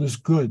temple is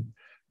good,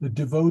 the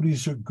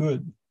devotees are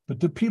good, but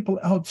the people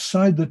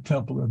outside the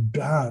temple are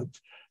bad.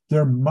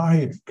 They're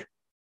Mayic.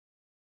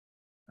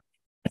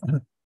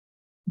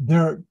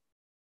 They're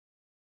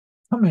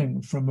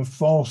coming from a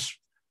false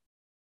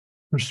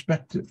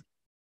perspective.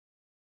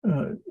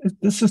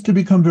 This is to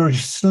become very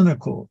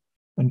cynical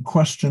and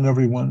question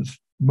everyone's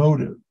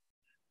motive.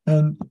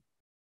 And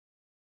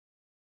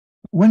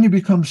when you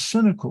become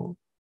cynical,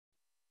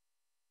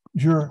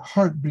 your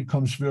heart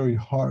becomes very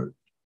hard.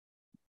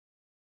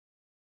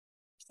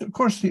 Of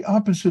course, the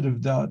opposite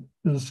of that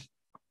is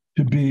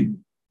to be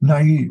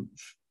naive.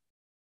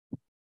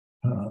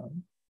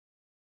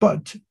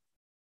 But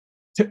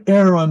to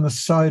err on the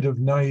side of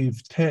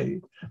naivete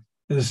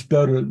is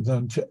better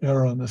than to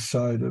err on the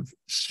side of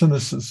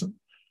cynicism,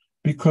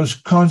 because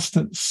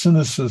constant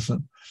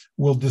cynicism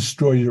will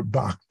destroy your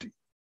bhakti.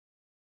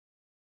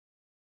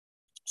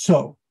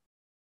 So,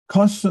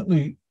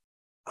 constantly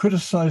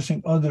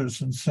criticizing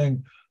others and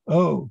saying,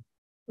 oh,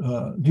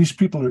 these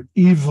people are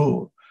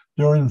evil,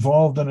 they're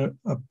involved in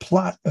a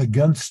plot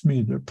against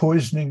me, they're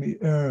poisoning the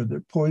air,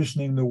 they're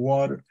poisoning the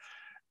water.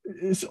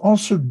 It's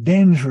also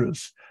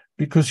dangerous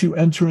because you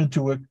enter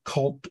into a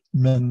cult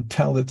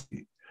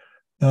mentality.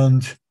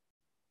 And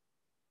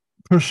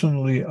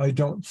personally, I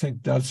don't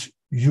think that's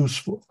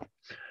useful.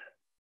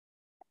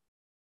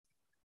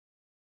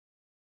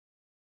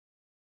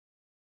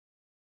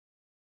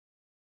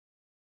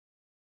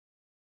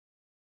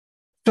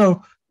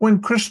 So when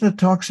Krishna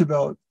talks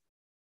about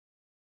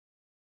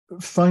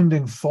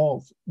finding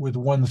fault with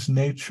one's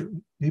nature,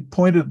 he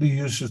pointedly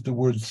uses the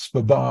word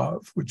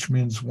svabhav, which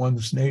means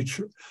one's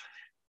nature.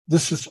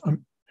 This is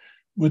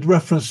with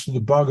reference to the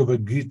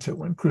Bhagavad Gita,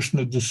 when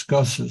Krishna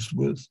discusses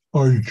with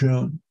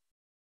Arjuna.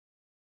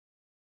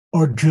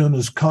 Arjuna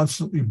is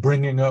constantly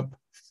bringing up,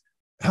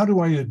 how do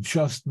I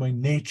adjust my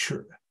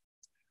nature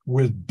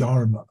with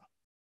Dharma?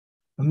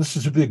 And this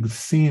is a big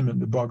theme in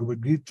the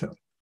Bhagavad Gita.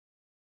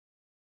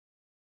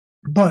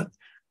 But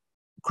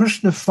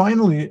Krishna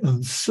finally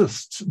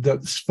insists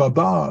that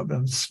svabhav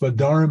and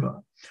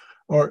svadharma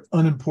are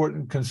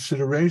unimportant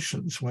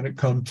considerations when it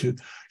comes to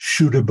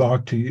Shuddha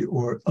Bhakti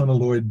or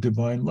unalloyed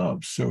divine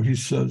love. So he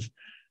says,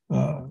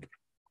 Sarva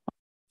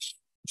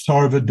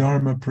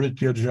dharma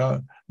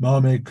prityaja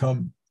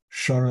Mamekam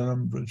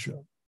Sharanam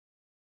Vraja.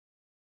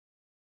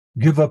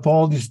 Give up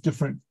all these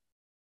different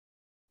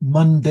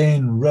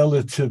mundane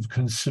relative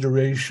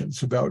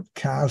considerations about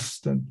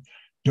caste and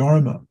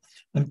dharma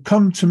and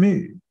come to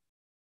me.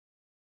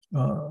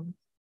 And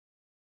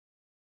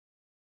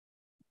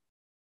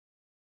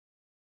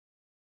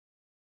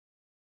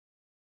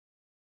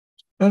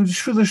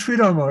Srila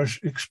Sridhar Maharaj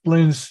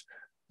explains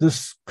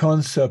this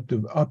concept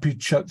of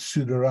apichat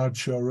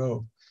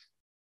sudaracharo,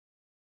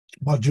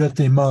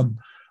 bhajate mam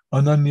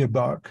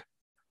ananyabhak.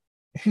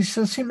 He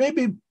says he may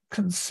be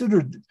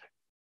considered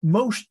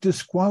most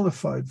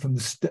disqualified from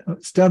the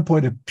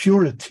standpoint of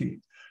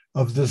purity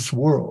of this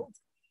world.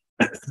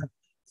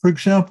 For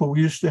example,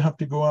 we used to have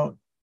to go out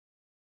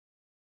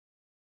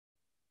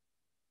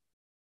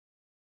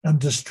and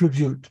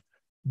distribute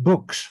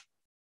books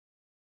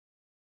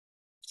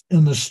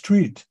in the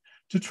street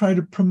to try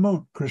to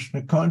promote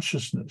Krishna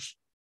consciousness.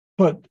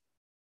 But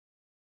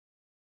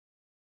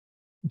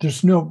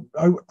there's no,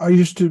 I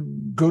used to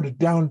go to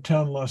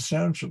downtown Los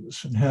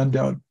Angeles and hand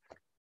out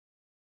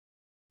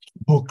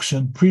books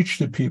and preach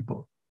to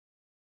people.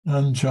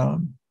 And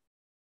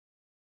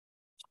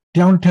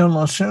downtown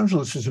Los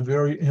Angeles is a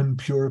very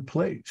impure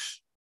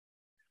place.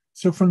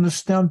 So from the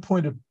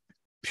standpoint of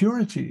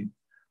purity,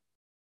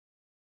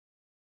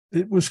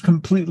 it was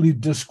completely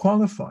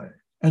disqualifying.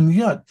 And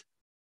yet,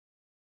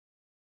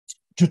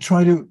 to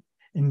try to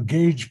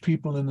engage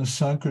people in the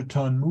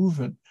Sankirtan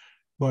movement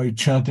by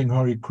chanting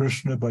Hare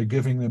Krishna, by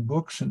giving them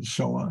books and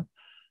so on,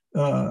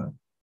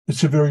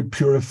 it's a very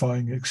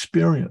purifying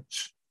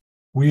experience.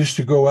 We used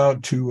to go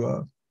out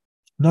to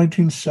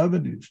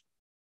 1970s.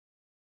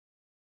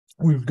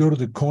 We would go to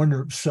the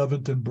corner of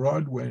 7th and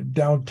Broadway in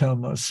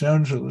downtown Los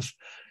Angeles,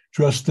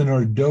 dressed in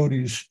our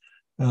dhotis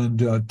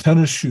and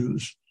tennis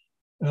shoes,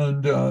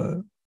 and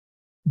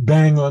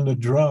bang on the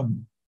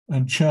drum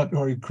and chant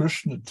Hare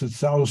Krishna to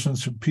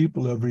thousands of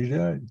people every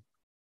day.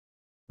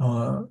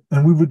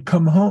 And we would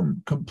come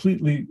home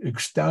completely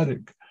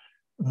ecstatic,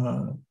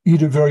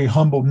 eat a very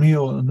humble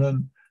meal, and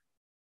then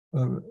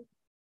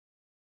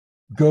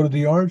go to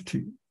the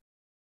arti.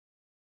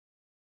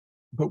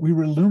 But we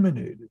were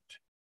illuminated.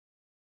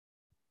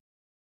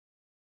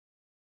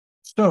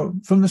 So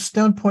from the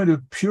standpoint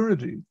of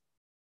purity,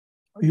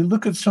 you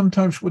look at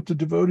sometimes what the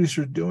devotees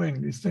are doing,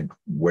 and you think,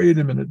 wait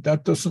a minute,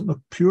 that doesn't look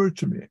pure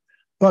to me.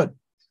 But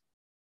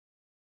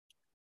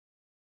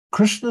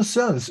Krishna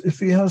says, if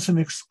he has an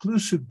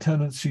exclusive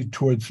tendency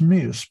towards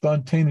me, a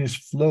spontaneous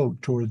flow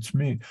towards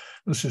me,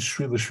 this is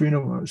Srila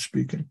Srinivas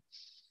speaking,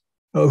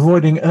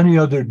 avoiding any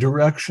other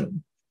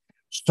direction,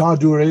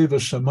 sadhureva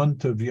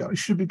samantavya,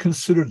 should be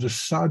considered a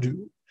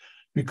sadhu,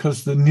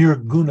 because the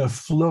nirguna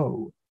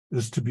flow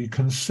is to be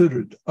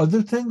considered.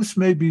 Other things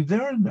may be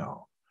there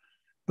now,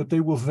 but they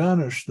will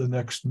vanish the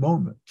next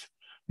moment.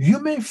 You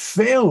may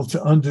fail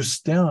to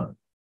understand,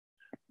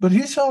 but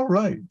he's all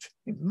right.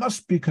 He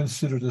must be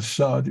considered a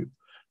sadhu,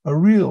 a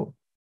real,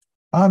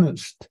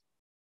 honest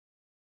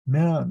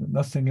man, and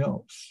nothing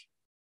else.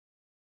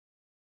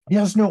 He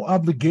has no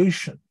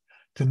obligation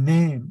to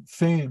name,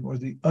 fame, or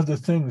the other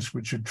things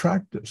which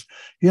attract us.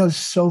 He has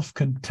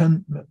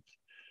self-contentment.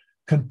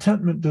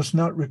 Contentment does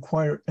not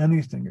require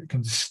anything. It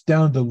can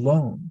stand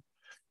alone.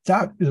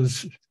 That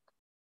is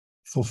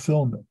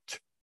fulfillment.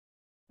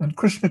 And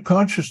Krishna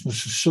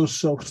consciousness is so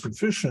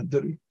self-sufficient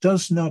that it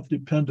does not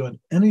depend on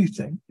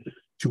anything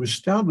to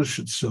establish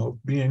itself,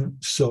 being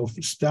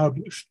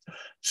self-established.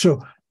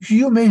 So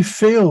you may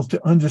fail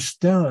to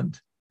understand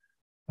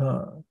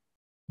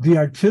the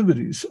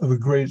activities of a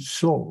great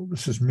soul.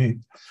 This is me.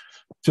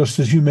 Just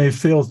as you may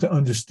fail to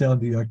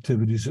understand the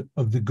activities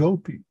of the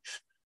gopis.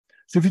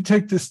 So if you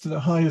take this to the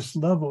highest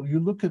level, you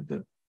look at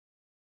the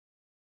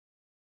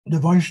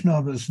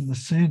Vaishnavas and the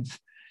saints,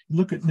 you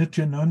look at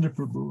Nityananda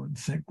Prabhu and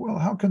think, well,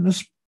 how can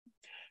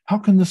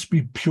this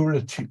be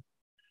purity?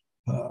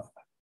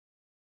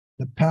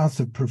 The path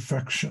of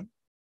perfection.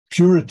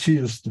 Purity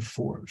is the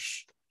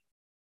force.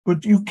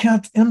 But you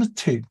can't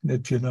imitate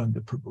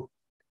Nityananda Prabhu.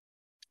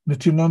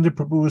 Nityananda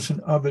Prabhu is an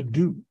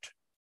avadut,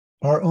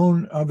 our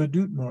own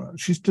avadut Maharaj.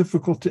 She's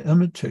difficult to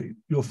imitate.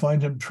 You'll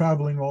find him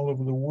traveling all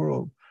over the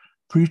world,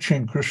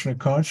 preaching Krishna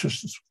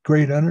consciousness,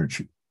 great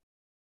energy.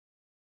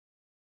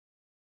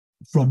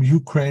 From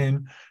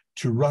Ukraine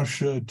to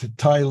Russia to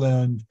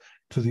Thailand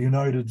to the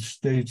United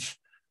States,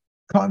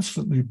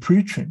 constantly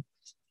preaching.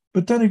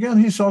 But then again,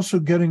 he's also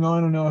getting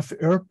on and off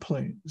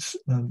airplanes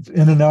and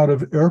in and out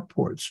of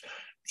airports,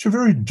 which are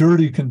very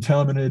dirty,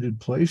 contaminated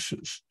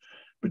places.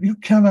 But you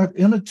cannot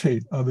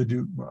imitate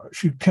Avadut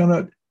Maharaj. You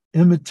cannot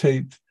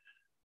imitate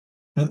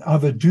an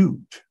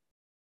Avadut.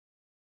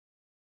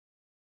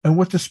 And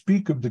what to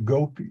speak of the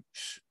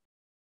gopis?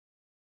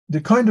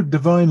 The kind of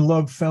divine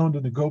love found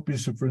in the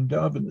gopis of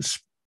Vrindavan is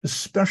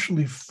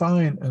especially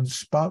fine and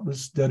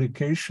spotless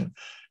dedication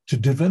to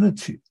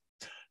divinity.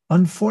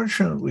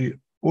 Unfortunately,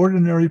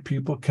 ordinary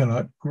people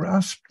cannot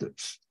grasp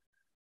this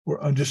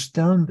or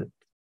understand it.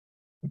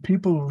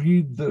 People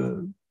read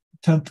the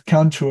 10th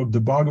canto of the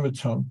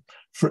Bhagavatam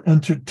for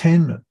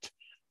entertainment,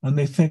 And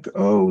they think,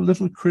 oh,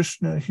 little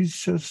Krishna, he's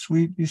so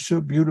sweet, he's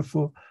so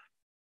beautiful.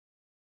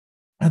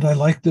 And I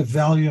like the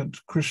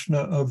valiant Krishna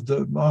of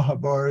the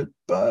Mahabharata,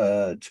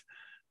 but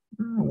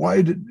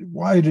why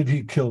did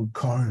he kill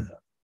Karna?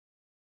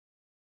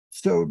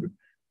 So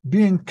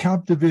being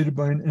captivated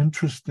by an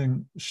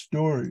interesting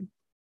story,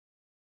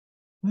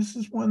 this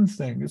is one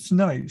thing, it's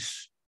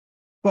nice,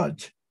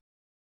 but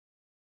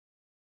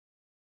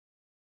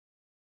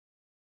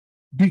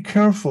be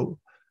careful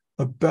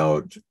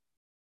about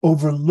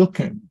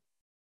overlooking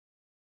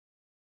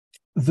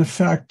the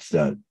fact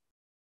that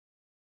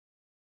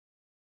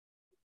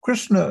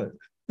Krishna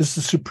is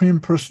the supreme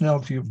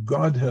personality of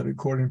Godhead,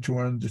 according to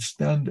our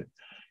understanding.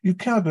 You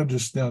can't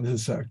understand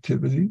his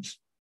activities.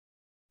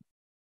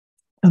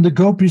 And the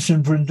gopis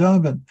in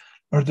Vrindavan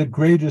are the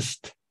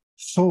greatest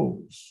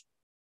souls.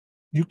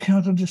 You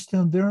can't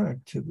understand their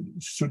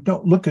activities. So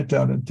don't look at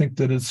that and think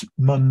that it's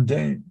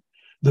mundane.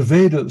 The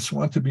Vedas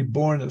want to be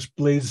born as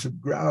blades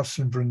of grass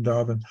in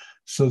Vrindavan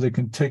so they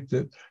can take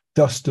the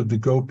dust of the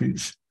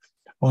gopis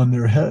on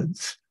their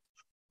heads.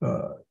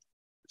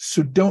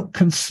 So don't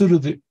consider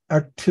the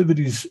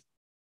activities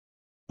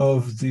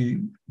of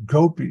the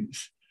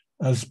gopis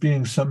as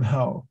being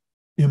somehow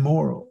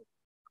immoral.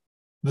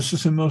 This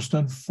is a most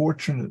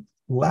unfortunate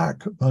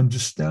lack of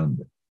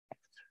understanding.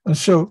 And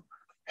so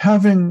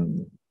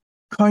having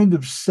kind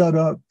of set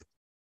up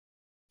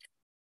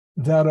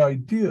that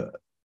idea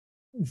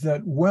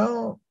that,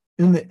 well,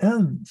 in the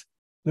end,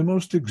 the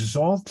most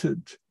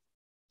exalted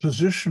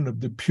position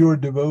of the pure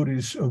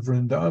devotees of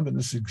Vrindavan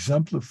is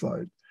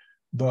exemplified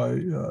by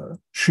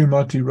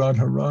Srimati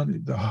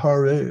Radharani, the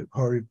Hare of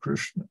Hare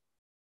Krishna.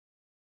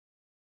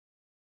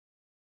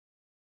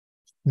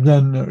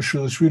 Then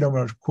Srila Sridhar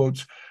Maharaj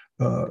quotes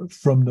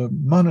from the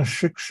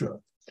Manashiksha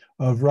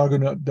of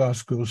Raghunath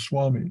Das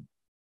Goswami,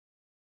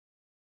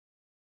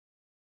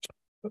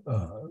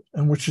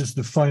 and which is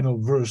the final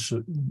verse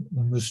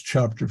in this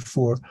chapter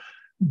 4.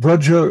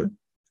 Vraja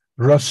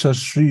rasa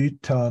sri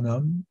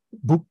tanam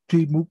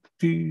bhukti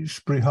mukti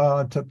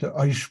spriha tata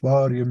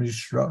aishvarya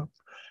mishra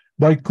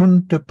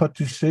vaikunta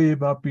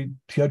patisevapi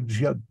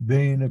tyajyat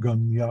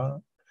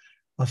venagamya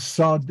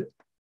asad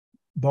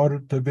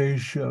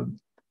bharatavesha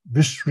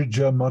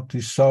visrija mati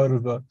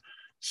sarva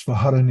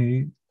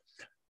svaharani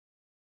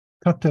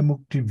kata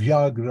mukti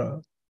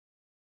vyagra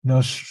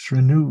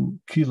nasrinu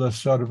kila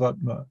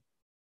sarvatma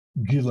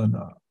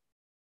Gilana.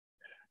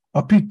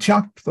 Api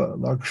tyaktva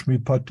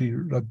Lakshmipati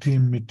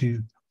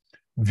Ratimiti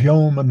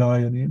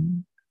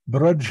Vyomanayanim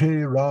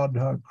Brajhe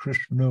Radha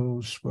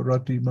Krishno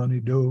Swarati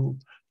Manido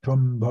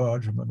Tvam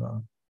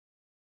Bhajmana.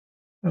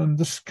 And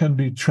this can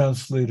be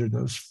translated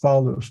as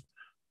follows.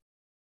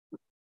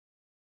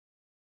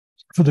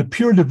 For the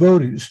pure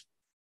devotees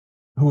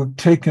who have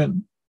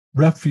taken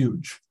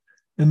refuge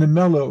in the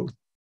mellow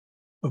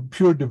of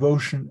pure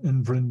devotion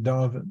in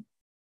Vrindavan,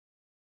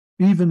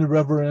 even the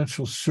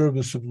reverential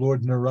service of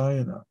Lord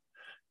Narayana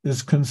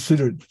is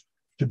considered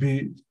to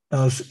be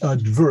as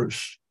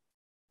adverse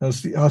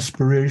as the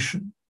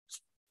aspiration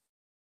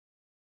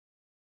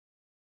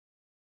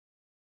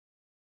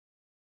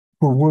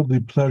for worldly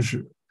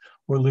pleasure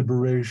or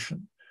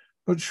liberation.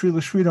 But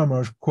Srila Sridhar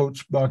Maharaj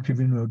quotes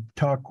Bhaktivinoda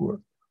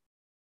Thakur,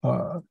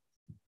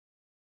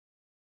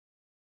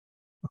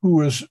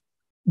 who has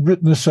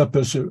written this up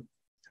as a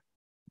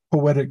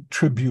poetic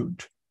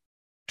tribute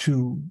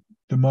to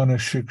the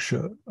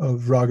Manashiksha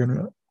of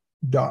Raghunath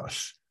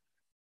Das.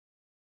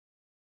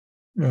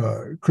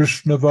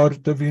 Krishna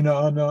Varta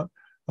Vinana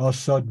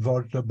Asad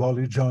Varta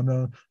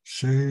Balijana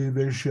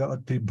Seveshya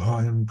Ati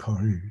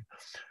Bhayankari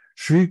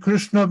Shri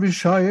Krishna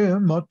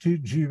Vishaya Mati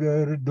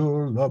Jiver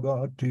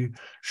Durlabati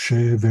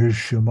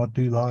Seveshya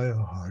Mati Laya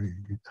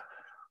Hari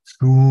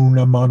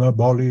Suna Mana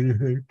Bali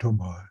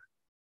Hetumai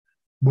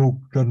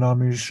Mukta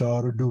Nami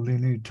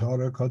Sardulini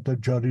Tarakata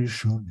Jari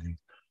Shuni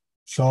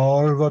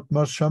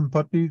Sarvatma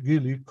Sampati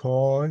Gili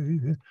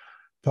Koi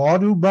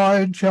Tadu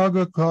Bai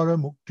Chagakara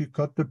Mukti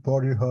Kata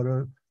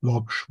Parihara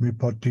Lakshmi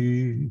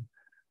Pati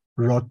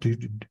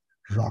Rati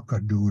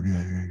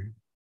Rakadure,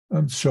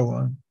 and so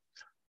on,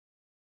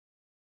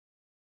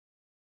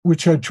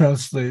 which I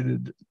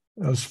translated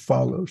as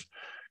follows.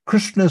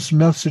 Krishna's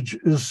message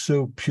is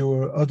so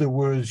pure, other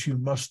words you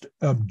must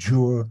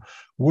abjure,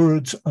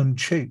 words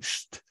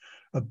unchaste,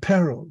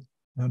 apparel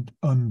and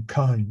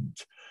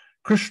unkind.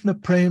 Krishna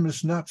Prem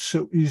is not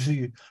so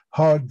easy,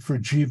 hard for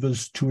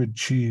jivas to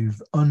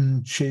achieve.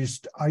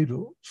 Unchaste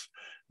idols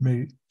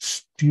may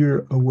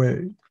steer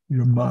away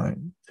your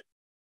mind.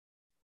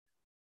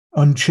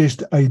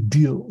 Unchaste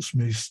ideals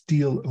may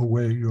steal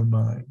away your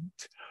mind.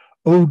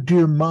 Oh,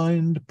 dear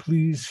mind,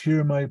 please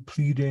hear my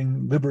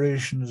pleading.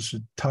 Liberation is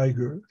a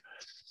tiger.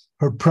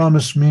 Her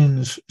promise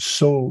means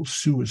soul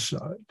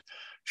suicide.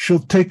 She'll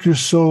take your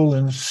soul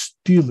and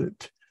steal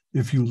it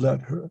if you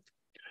let her.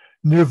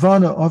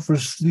 Nirvana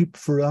offers sleep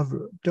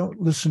forever.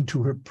 Don't listen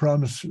to her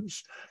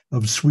promises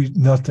of sweet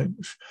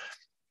nothings.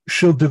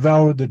 She'll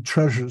devour the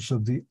treasures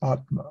of the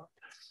Atma.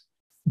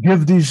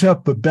 Give these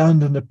up,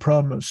 abandon the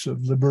promise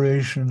of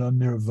liberation on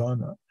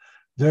nirvana.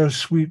 Their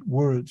sweet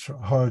words are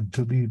hard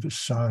to leave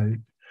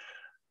aside.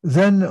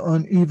 Then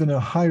on even a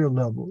higher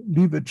level,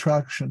 leave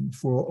attraction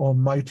for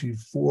Almighty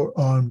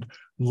four-armed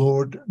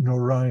Lord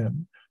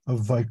Narayan of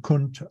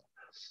Vaikuntha.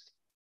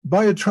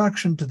 By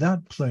attraction to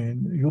that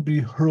plane, you'll be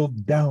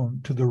hurled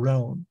down to the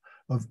realm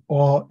of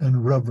awe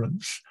and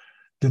reverence,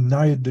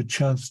 denied the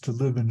chance to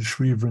live in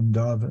Sri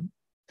Vrindavan.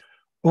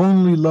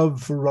 Only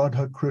love for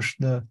Radha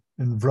Krishna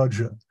and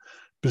Vraja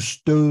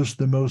bestows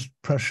the most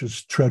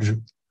precious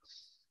treasure.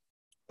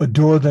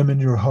 Adore them in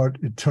your heart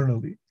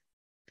eternally.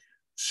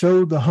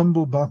 So the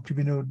humble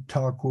Bhaktivinoda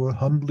Thakur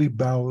humbly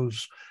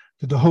bows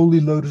to the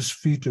holy lotus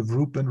feet of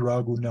Rup and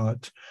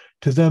Raghunath.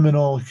 To them in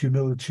all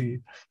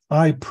humility,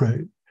 I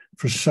pray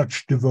for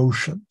such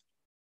devotion.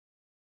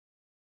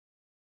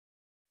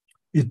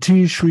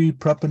 Iti Shri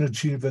Prapana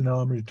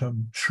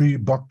Jivanamritam Shri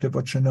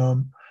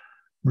Bhaktivachanam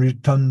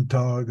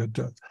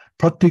Mritantagata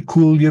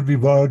Pratikulya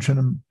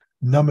Vivarjanam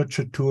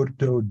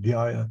Namachaturto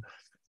Dhyaya.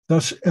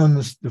 Thus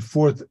ends the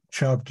fourth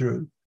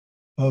chapter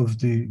of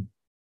the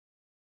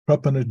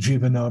Prapana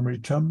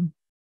Jivanamritam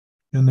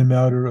in the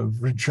matter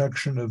of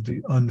rejection of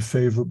the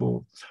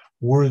unfavorable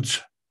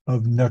words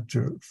of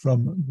nectar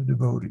from the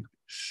devotees.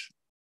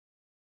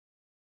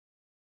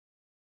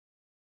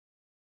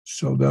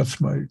 So that's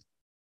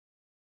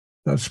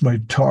my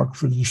talk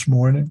for this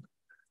morning.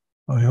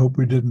 I hope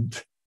we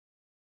didn't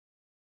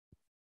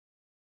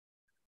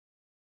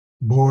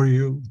bore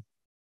you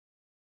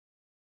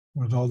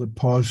with all the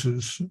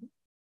pauses,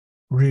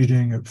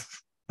 reading of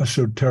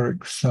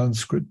esoteric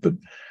Sanskrit, but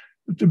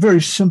it's a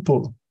very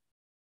simple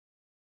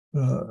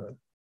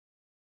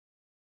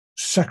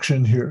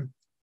section here,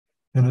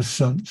 in a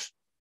sense.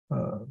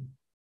 Srila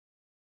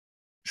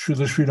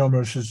Sridhar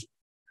Maharaj is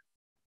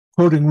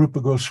quoting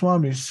Rupa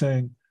Goswami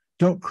saying,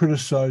 don't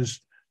criticize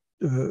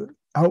the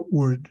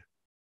outward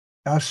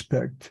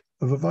aspect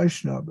of a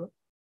Vaishnava,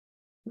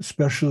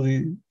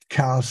 especially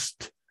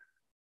caste,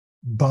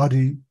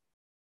 body,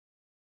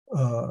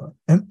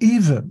 and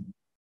even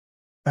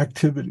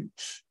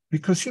activities,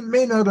 because you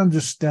may not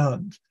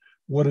understand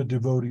what a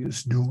devotee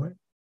is doing.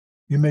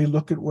 You may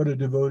look at what a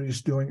devotee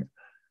is doing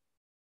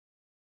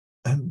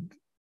and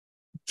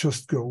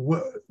just go,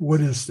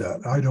 what is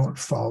that? I don't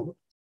follow.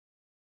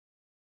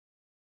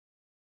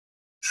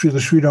 Srila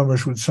Sridhar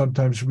Maharaj would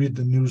sometimes read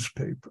the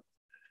newspaper,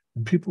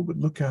 and people would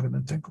look at him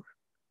and think, what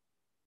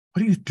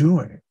are you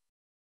doing?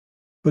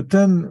 But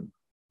then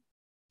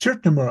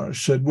Tirtha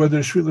Maharaj said, whether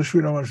Srila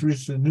Sridhar Maharaj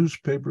reads the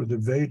newspaper or the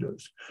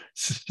Vedas,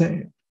 it's the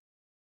same.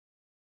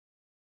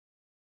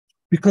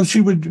 Because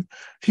he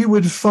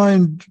would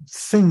find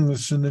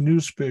things in the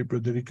newspaper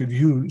that he could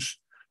use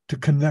to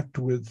connect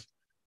with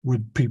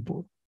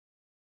people.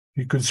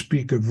 He could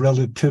speak of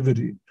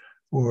relativity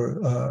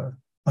or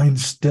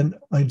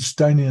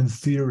Einsteinian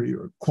theory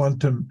or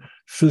quantum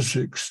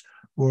physics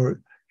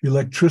or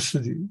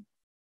electricity.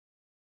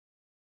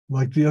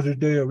 Like the other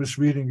day I was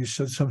reading, he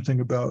said something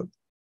about,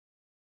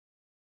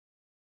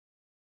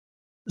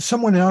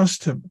 someone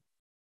asked him,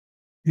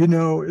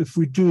 if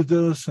we do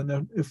this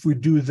and if we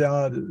do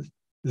that,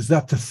 is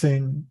that the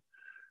thing?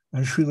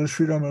 And Srila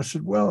Sridhar Maharaj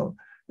said, well,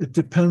 it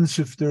depends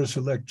if there's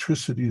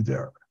electricity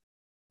there.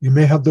 You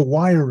may have the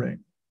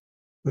wiring,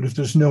 but if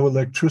there's no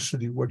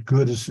electricity, what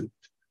good is it?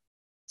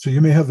 So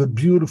you may have a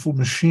beautiful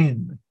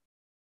machine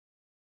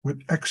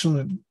with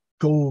excellent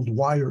gold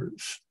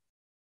wires,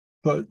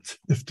 but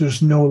if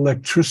there's no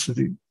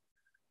electricity,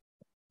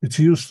 it's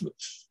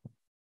useless.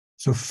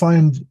 So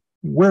find,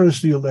 where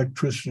is the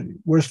electricity?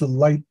 Where's the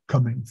light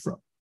coming from?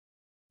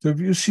 So if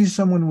you see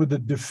someone with a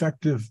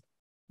defective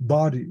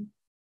body,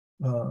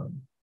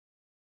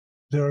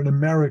 they're an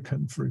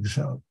American, for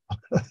example,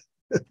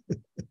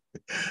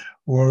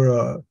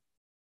 or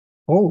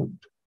old,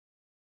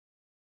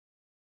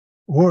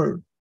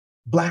 or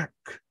black,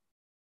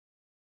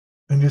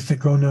 and you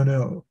think, oh,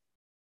 no.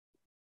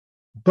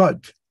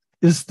 But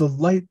is the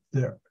light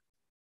there?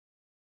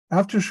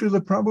 After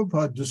Srila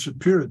Prabhupada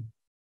disappeared,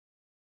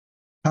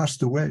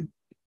 passed away,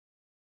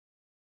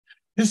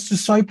 his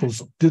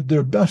disciples did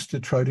their best to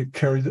try to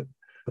carry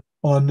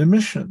on the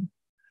mission.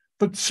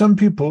 But some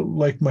people,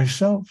 like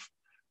myself,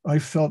 I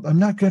felt, I'm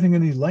not getting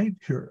any light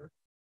here.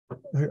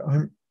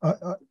 The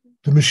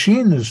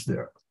machine is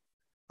there,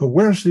 but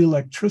where's the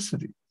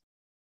electricity?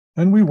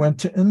 And we went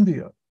to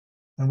India,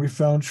 and we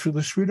found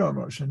Srila Sridhar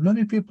Maharaj. And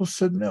many people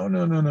said,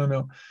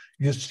 no.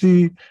 You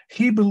see,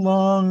 he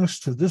belongs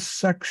to this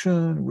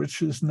section,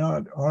 which is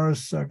not our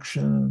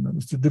section, and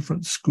it's a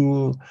different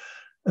school.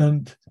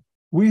 And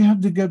we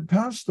had to get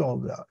past all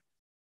that.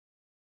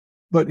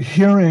 But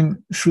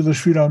hearing Srila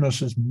Sridhar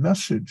Maharaj's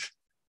message,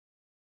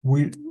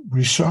 we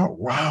saw,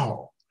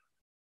 wow,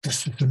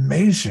 this is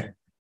amazing.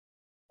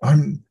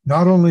 I'm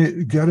not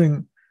only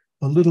getting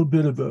a little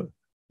bit of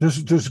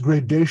there's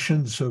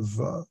gradations of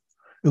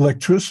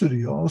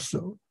electricity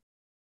also.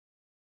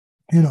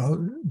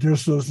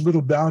 There's those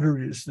little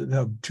batteries that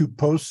have two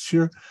posts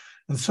here,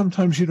 and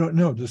sometimes you don't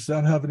know, does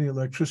that have any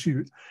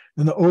electricity?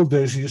 In the old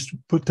days, you used to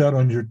put that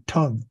on your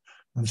tongue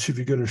and see if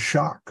you get a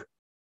shock,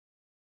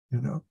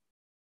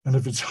 And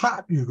if it's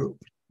hot, you go,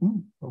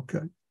 ooh,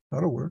 okay,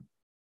 that'll work.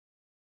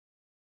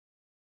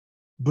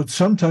 but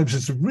sometimes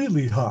it's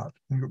really hot.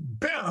 And you go,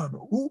 bam,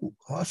 ooh,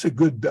 that's a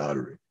good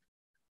battery.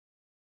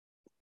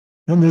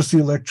 And there's the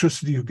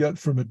electricity you get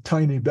from a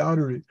tiny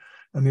battery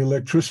and the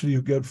electricity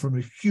you get from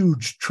a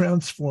huge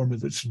transformer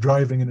that's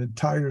driving an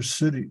entire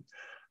city.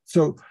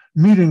 So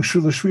meeting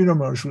Srila Sridhar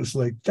Maharaj was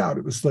like that.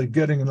 It was like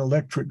getting an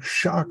electric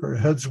shock. Our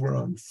heads were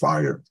on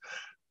fire.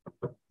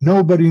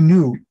 Nobody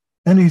knew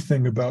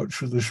anything about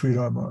Srila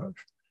Sridhar Maharaj.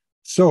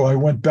 So I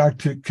went back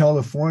to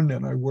California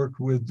and I worked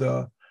with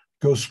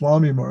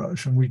Goswami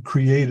Maharaj, and we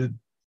created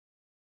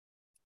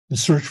the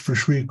Search for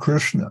Sri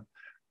Krishna,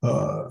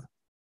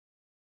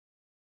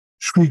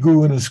 Sri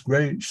Guru and His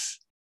Grace,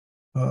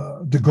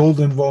 The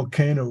Golden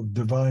Volcano of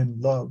Divine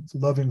Love,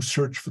 Loving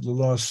Search for the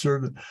Lost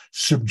Servant,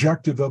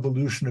 Subjective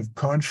Evolution of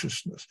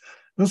Consciousness.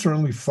 Those are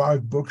only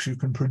 5 books. You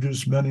can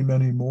produce many,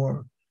 many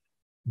more.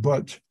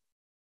 But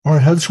our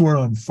heads were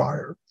on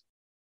fire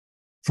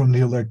from the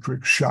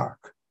electric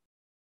shock.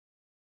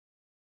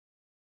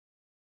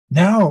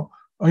 Now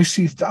I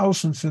see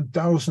thousands and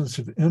thousands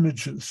of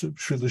images of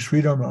Srila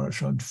Sridhar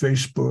Maharaj on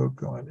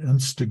Facebook, on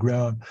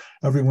Instagram.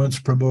 Everyone's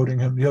promoting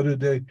him. The other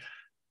day,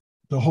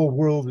 the whole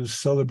world is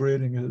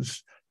celebrating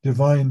his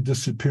divine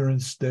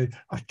disappearance day.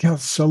 I can't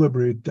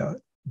celebrate that.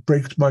 It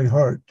breaks my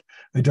heart.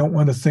 I don't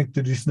want to think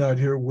that he's not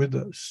here with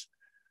us.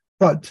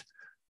 But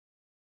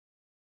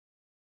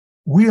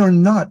we are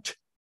not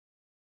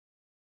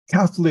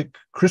Catholic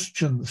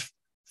Christians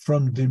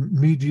from the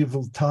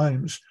medieval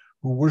times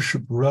who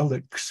worship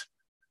relics,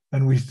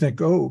 and we think,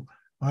 oh,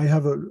 I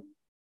have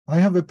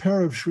a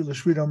pair of Srila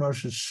Sridhar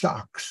Maharaj's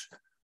socks,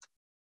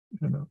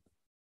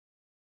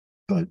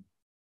 but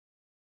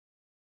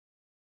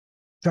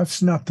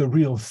that's not the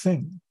real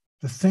thing.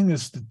 The thing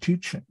is the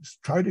teachings.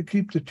 Try to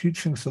keep the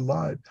teachings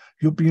alive.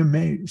 You'll be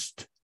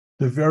amazed.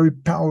 They're very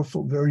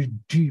powerful, very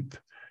deep,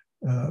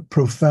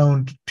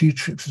 profound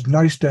teachings. It's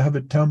nice to have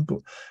a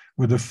temple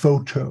with a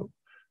photo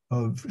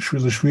of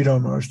Srila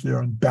Sridhar Maharaj there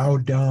and bow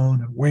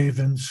down and wave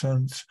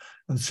incense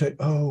and say,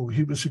 oh,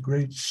 he was a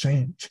great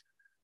saint.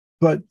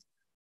 But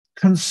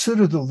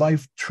consider the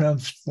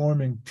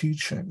life-transforming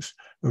teachings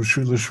of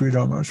Srila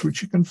Sridhar Maharaj,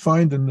 which you can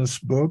find in this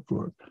book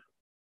or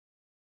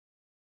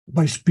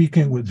by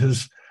speaking with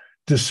his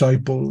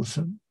disciples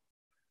and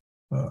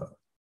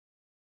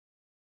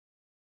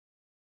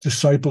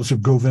disciples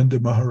of Govinda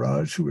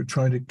Maharaj who were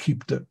trying to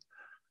keep the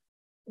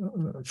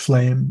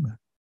flame.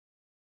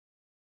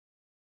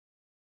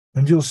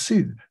 And you'll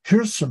see,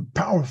 here's some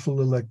powerful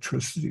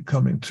electricity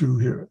coming through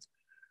here.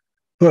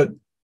 But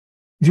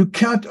you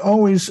can't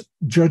always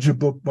judge a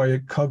book by a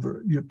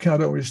cover. You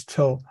can't always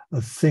tell a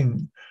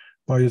thing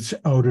by its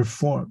outer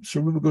form.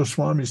 So Rupa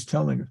Goswami is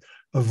telling us,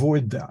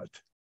 avoid that.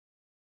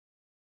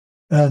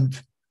 And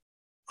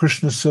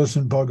Krishna says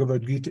in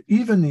Bhagavad Gita,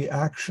 even the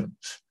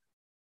actions,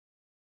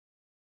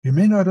 you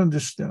may not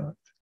understand.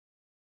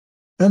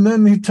 And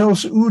then he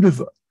tells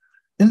Uddhava,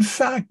 in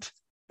fact,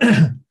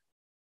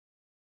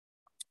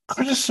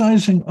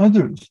 criticizing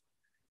others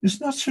is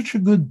not such a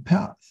good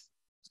path.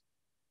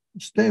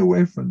 Stay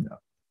away from that.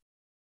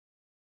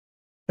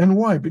 And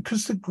why?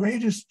 Because the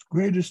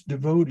greatest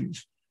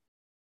devotees,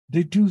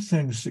 they do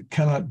things that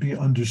cannot be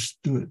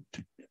understood.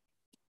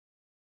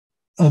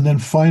 And then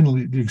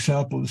finally, the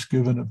example is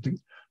given of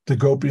the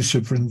gopis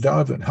of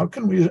Vrindavan. How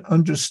can we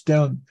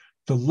understand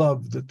the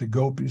love that the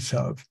gopis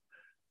have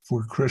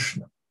for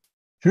Krishna?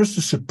 Here's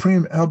the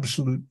supreme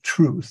absolute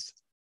truth,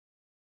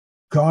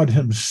 God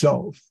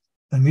himself.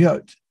 And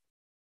yet,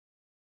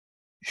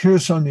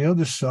 here's on the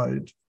other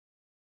side,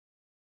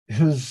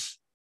 his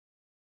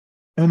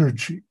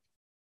energy,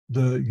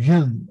 the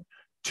yin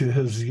to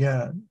his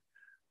yang.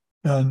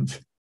 And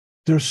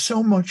there's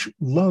so much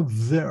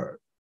love there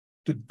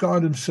that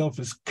God himself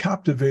is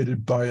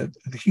captivated by it.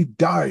 And he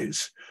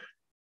dies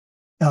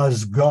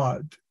as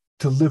God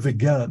to live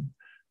again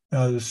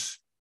as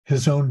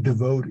his own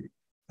devotee,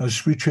 as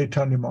Sri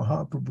Chaitanya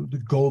Mahaprabhu, the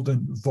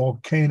golden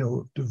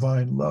volcano of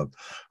divine love,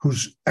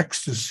 whose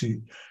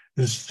ecstasy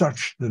is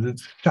such that it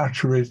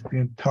saturates the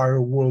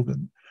entire world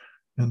in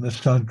the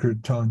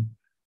Sankirtan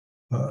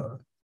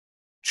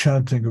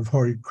chanting of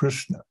Hare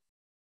Krishna,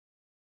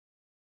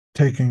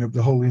 taking of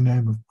the holy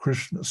name of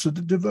Krishna. So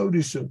the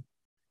devotees of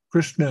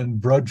Krishna and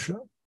Braja,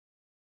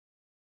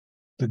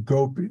 the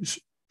gopis,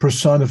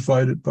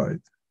 personified it by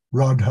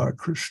Radha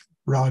Krishna,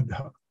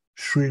 Radha,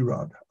 Sri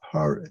Radha,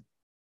 Hare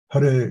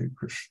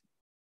Krishna.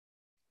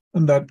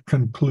 And that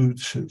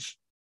concludes his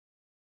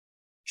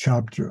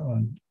chapter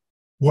on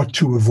what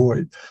to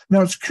avoid.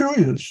 Now, it's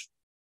curious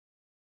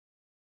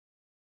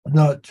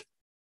that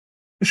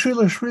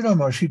Srila Sridhar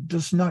Maharaj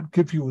does not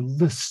give you a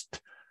list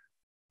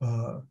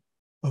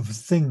of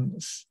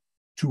things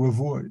to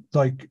avoid.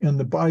 Like in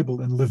the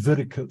Bible, in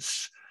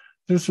Leviticus,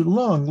 there's a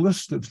long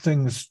list of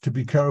things to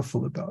be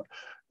careful about.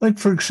 Like,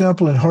 for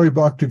example, in Hari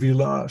Bhakti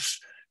Vilas,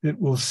 it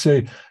will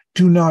say,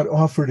 do not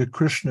offer to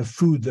Krishna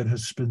food that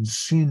has been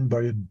seen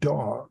by a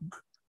dog.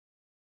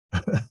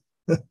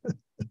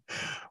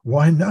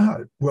 Why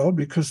not? Well,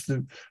 because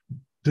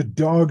the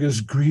dog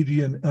is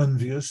greedy and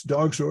envious.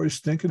 Dogs are always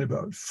thinking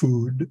about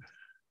food.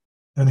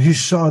 And he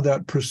saw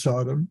that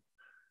prasadam.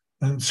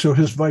 And so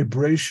his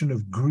vibration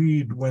of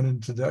greed went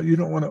into that. You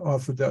don't want to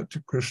offer that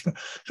to Krishna.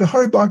 So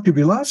Hari Bhakti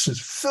Vilasa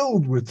is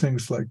filled with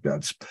things like that.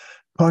 It's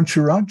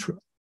Pancharatra.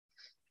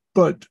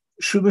 But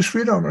Srila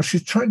Sridhar,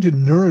 she's trying to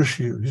nourish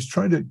you. He's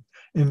trying to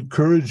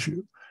encourage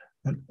you.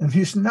 And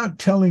he's not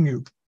telling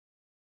you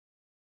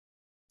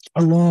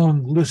a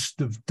long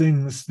list of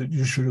things that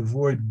you should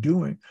avoid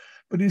doing,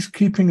 but he's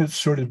keeping it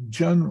sort of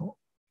general,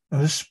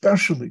 and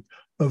especially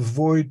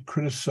avoid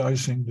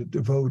criticizing the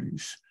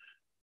devotees.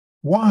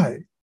 Why?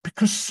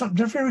 Because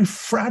they're very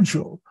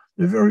fragile.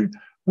 We're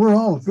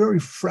all very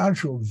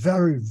fragile,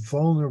 very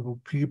vulnerable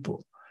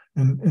people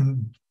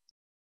in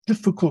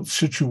difficult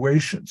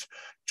situations,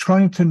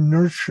 trying to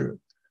nurture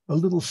a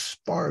little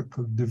spark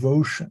of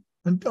devotion.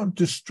 And don't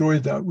destroy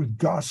that with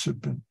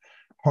gossip and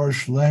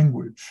harsh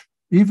language,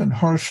 even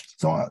harsh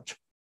thought.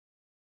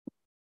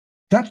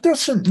 That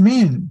doesn't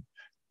mean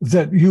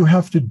that you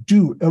have to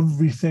do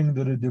everything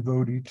that a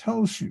devotee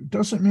tells you. It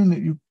doesn't mean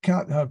that you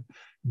can't have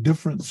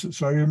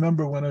differences. I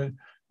remember when I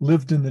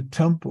lived in the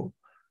temple,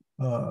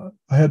 I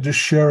had to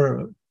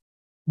share a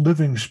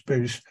living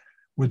space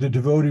with a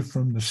devotee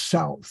from the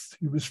south.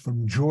 He was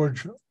from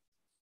Georgia.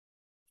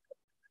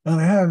 And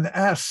I had an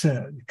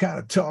accent. He kind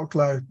of talked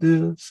like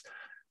this.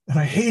 And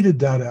I hated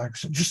that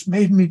accent. It just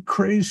made me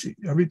crazy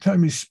every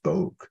time he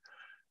spoke.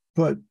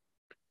 But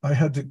I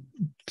had to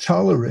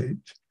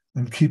tolerate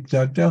and keep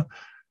that down.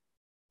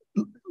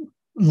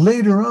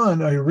 Later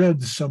on, I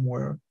read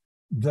somewhere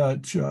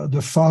that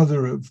the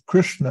father of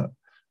Krishna,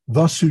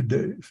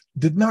 Vasudeva,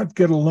 did not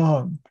get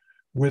along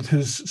with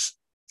his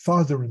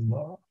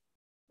father-in-law,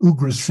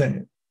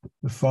 Ugrasena,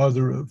 the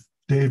father of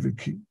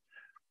Devaki.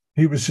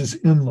 He was his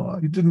in-law.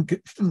 He didn't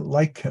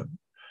like him.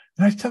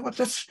 And I thought,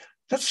 well,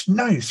 that's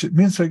nice. It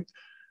means I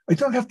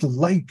don't have to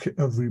like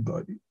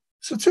everybody.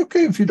 So it's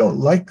okay if you don't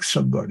like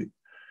somebody,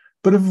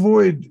 but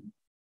avoid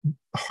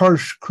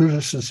harsh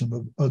criticism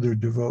of other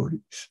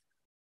devotees.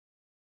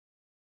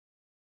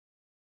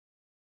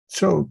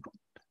 So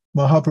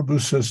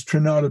Mahaprabhu says,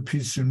 Trinada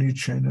pisu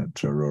nichena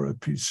tarora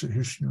pisu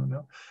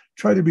hishnuna.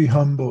 Try to be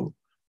humble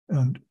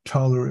and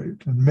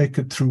tolerate and make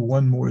it through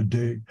one more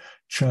day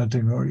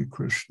chanting Hare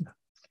Krishna.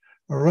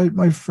 All right,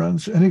 my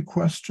friends, any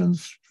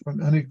questions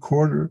from any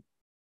quarter?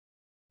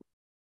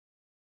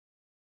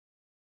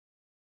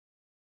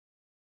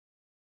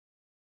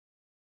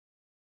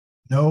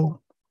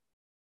 No?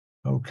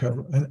 Okay,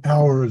 an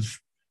hour is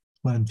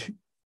plenty.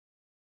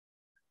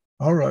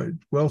 All right,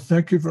 well,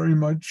 thank you very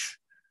much.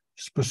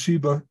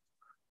 Spasiba,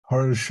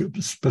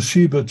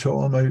 spasiba to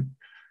all my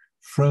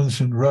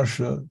friends in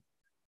Russia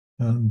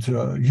and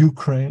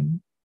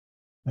Ukraine,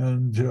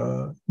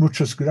 and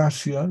muchas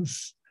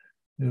gracias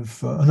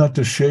if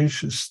Ananta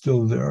Shesh is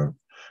still there,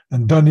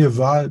 and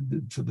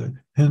dhanyavad to the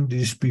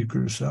Hindi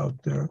speakers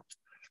out there.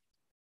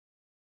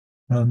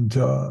 And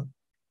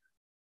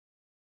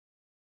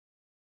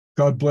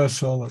God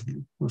bless all of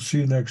you. We'll see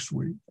you next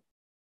week.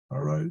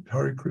 All right,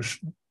 Hare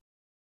Krishna.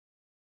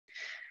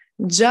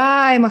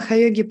 Jai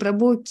Mahayogi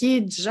Prabhu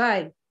ki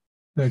Jai.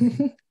 Thank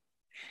you.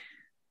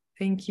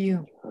 Thank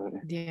you,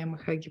 dear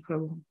Mahayogi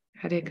Prabhu.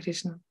 Hare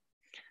Krishna.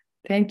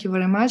 Thank you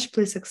very much.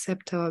 Please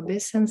accept our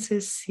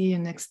obeisances. See you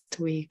next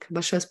week.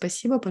 Большое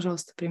спасибо.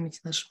 Пожалуйста, примите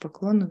наши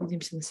поклоны.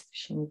 Увидимся на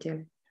следующей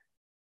неделе.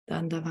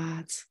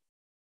 Dandavad.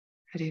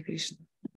 Hare Krishna.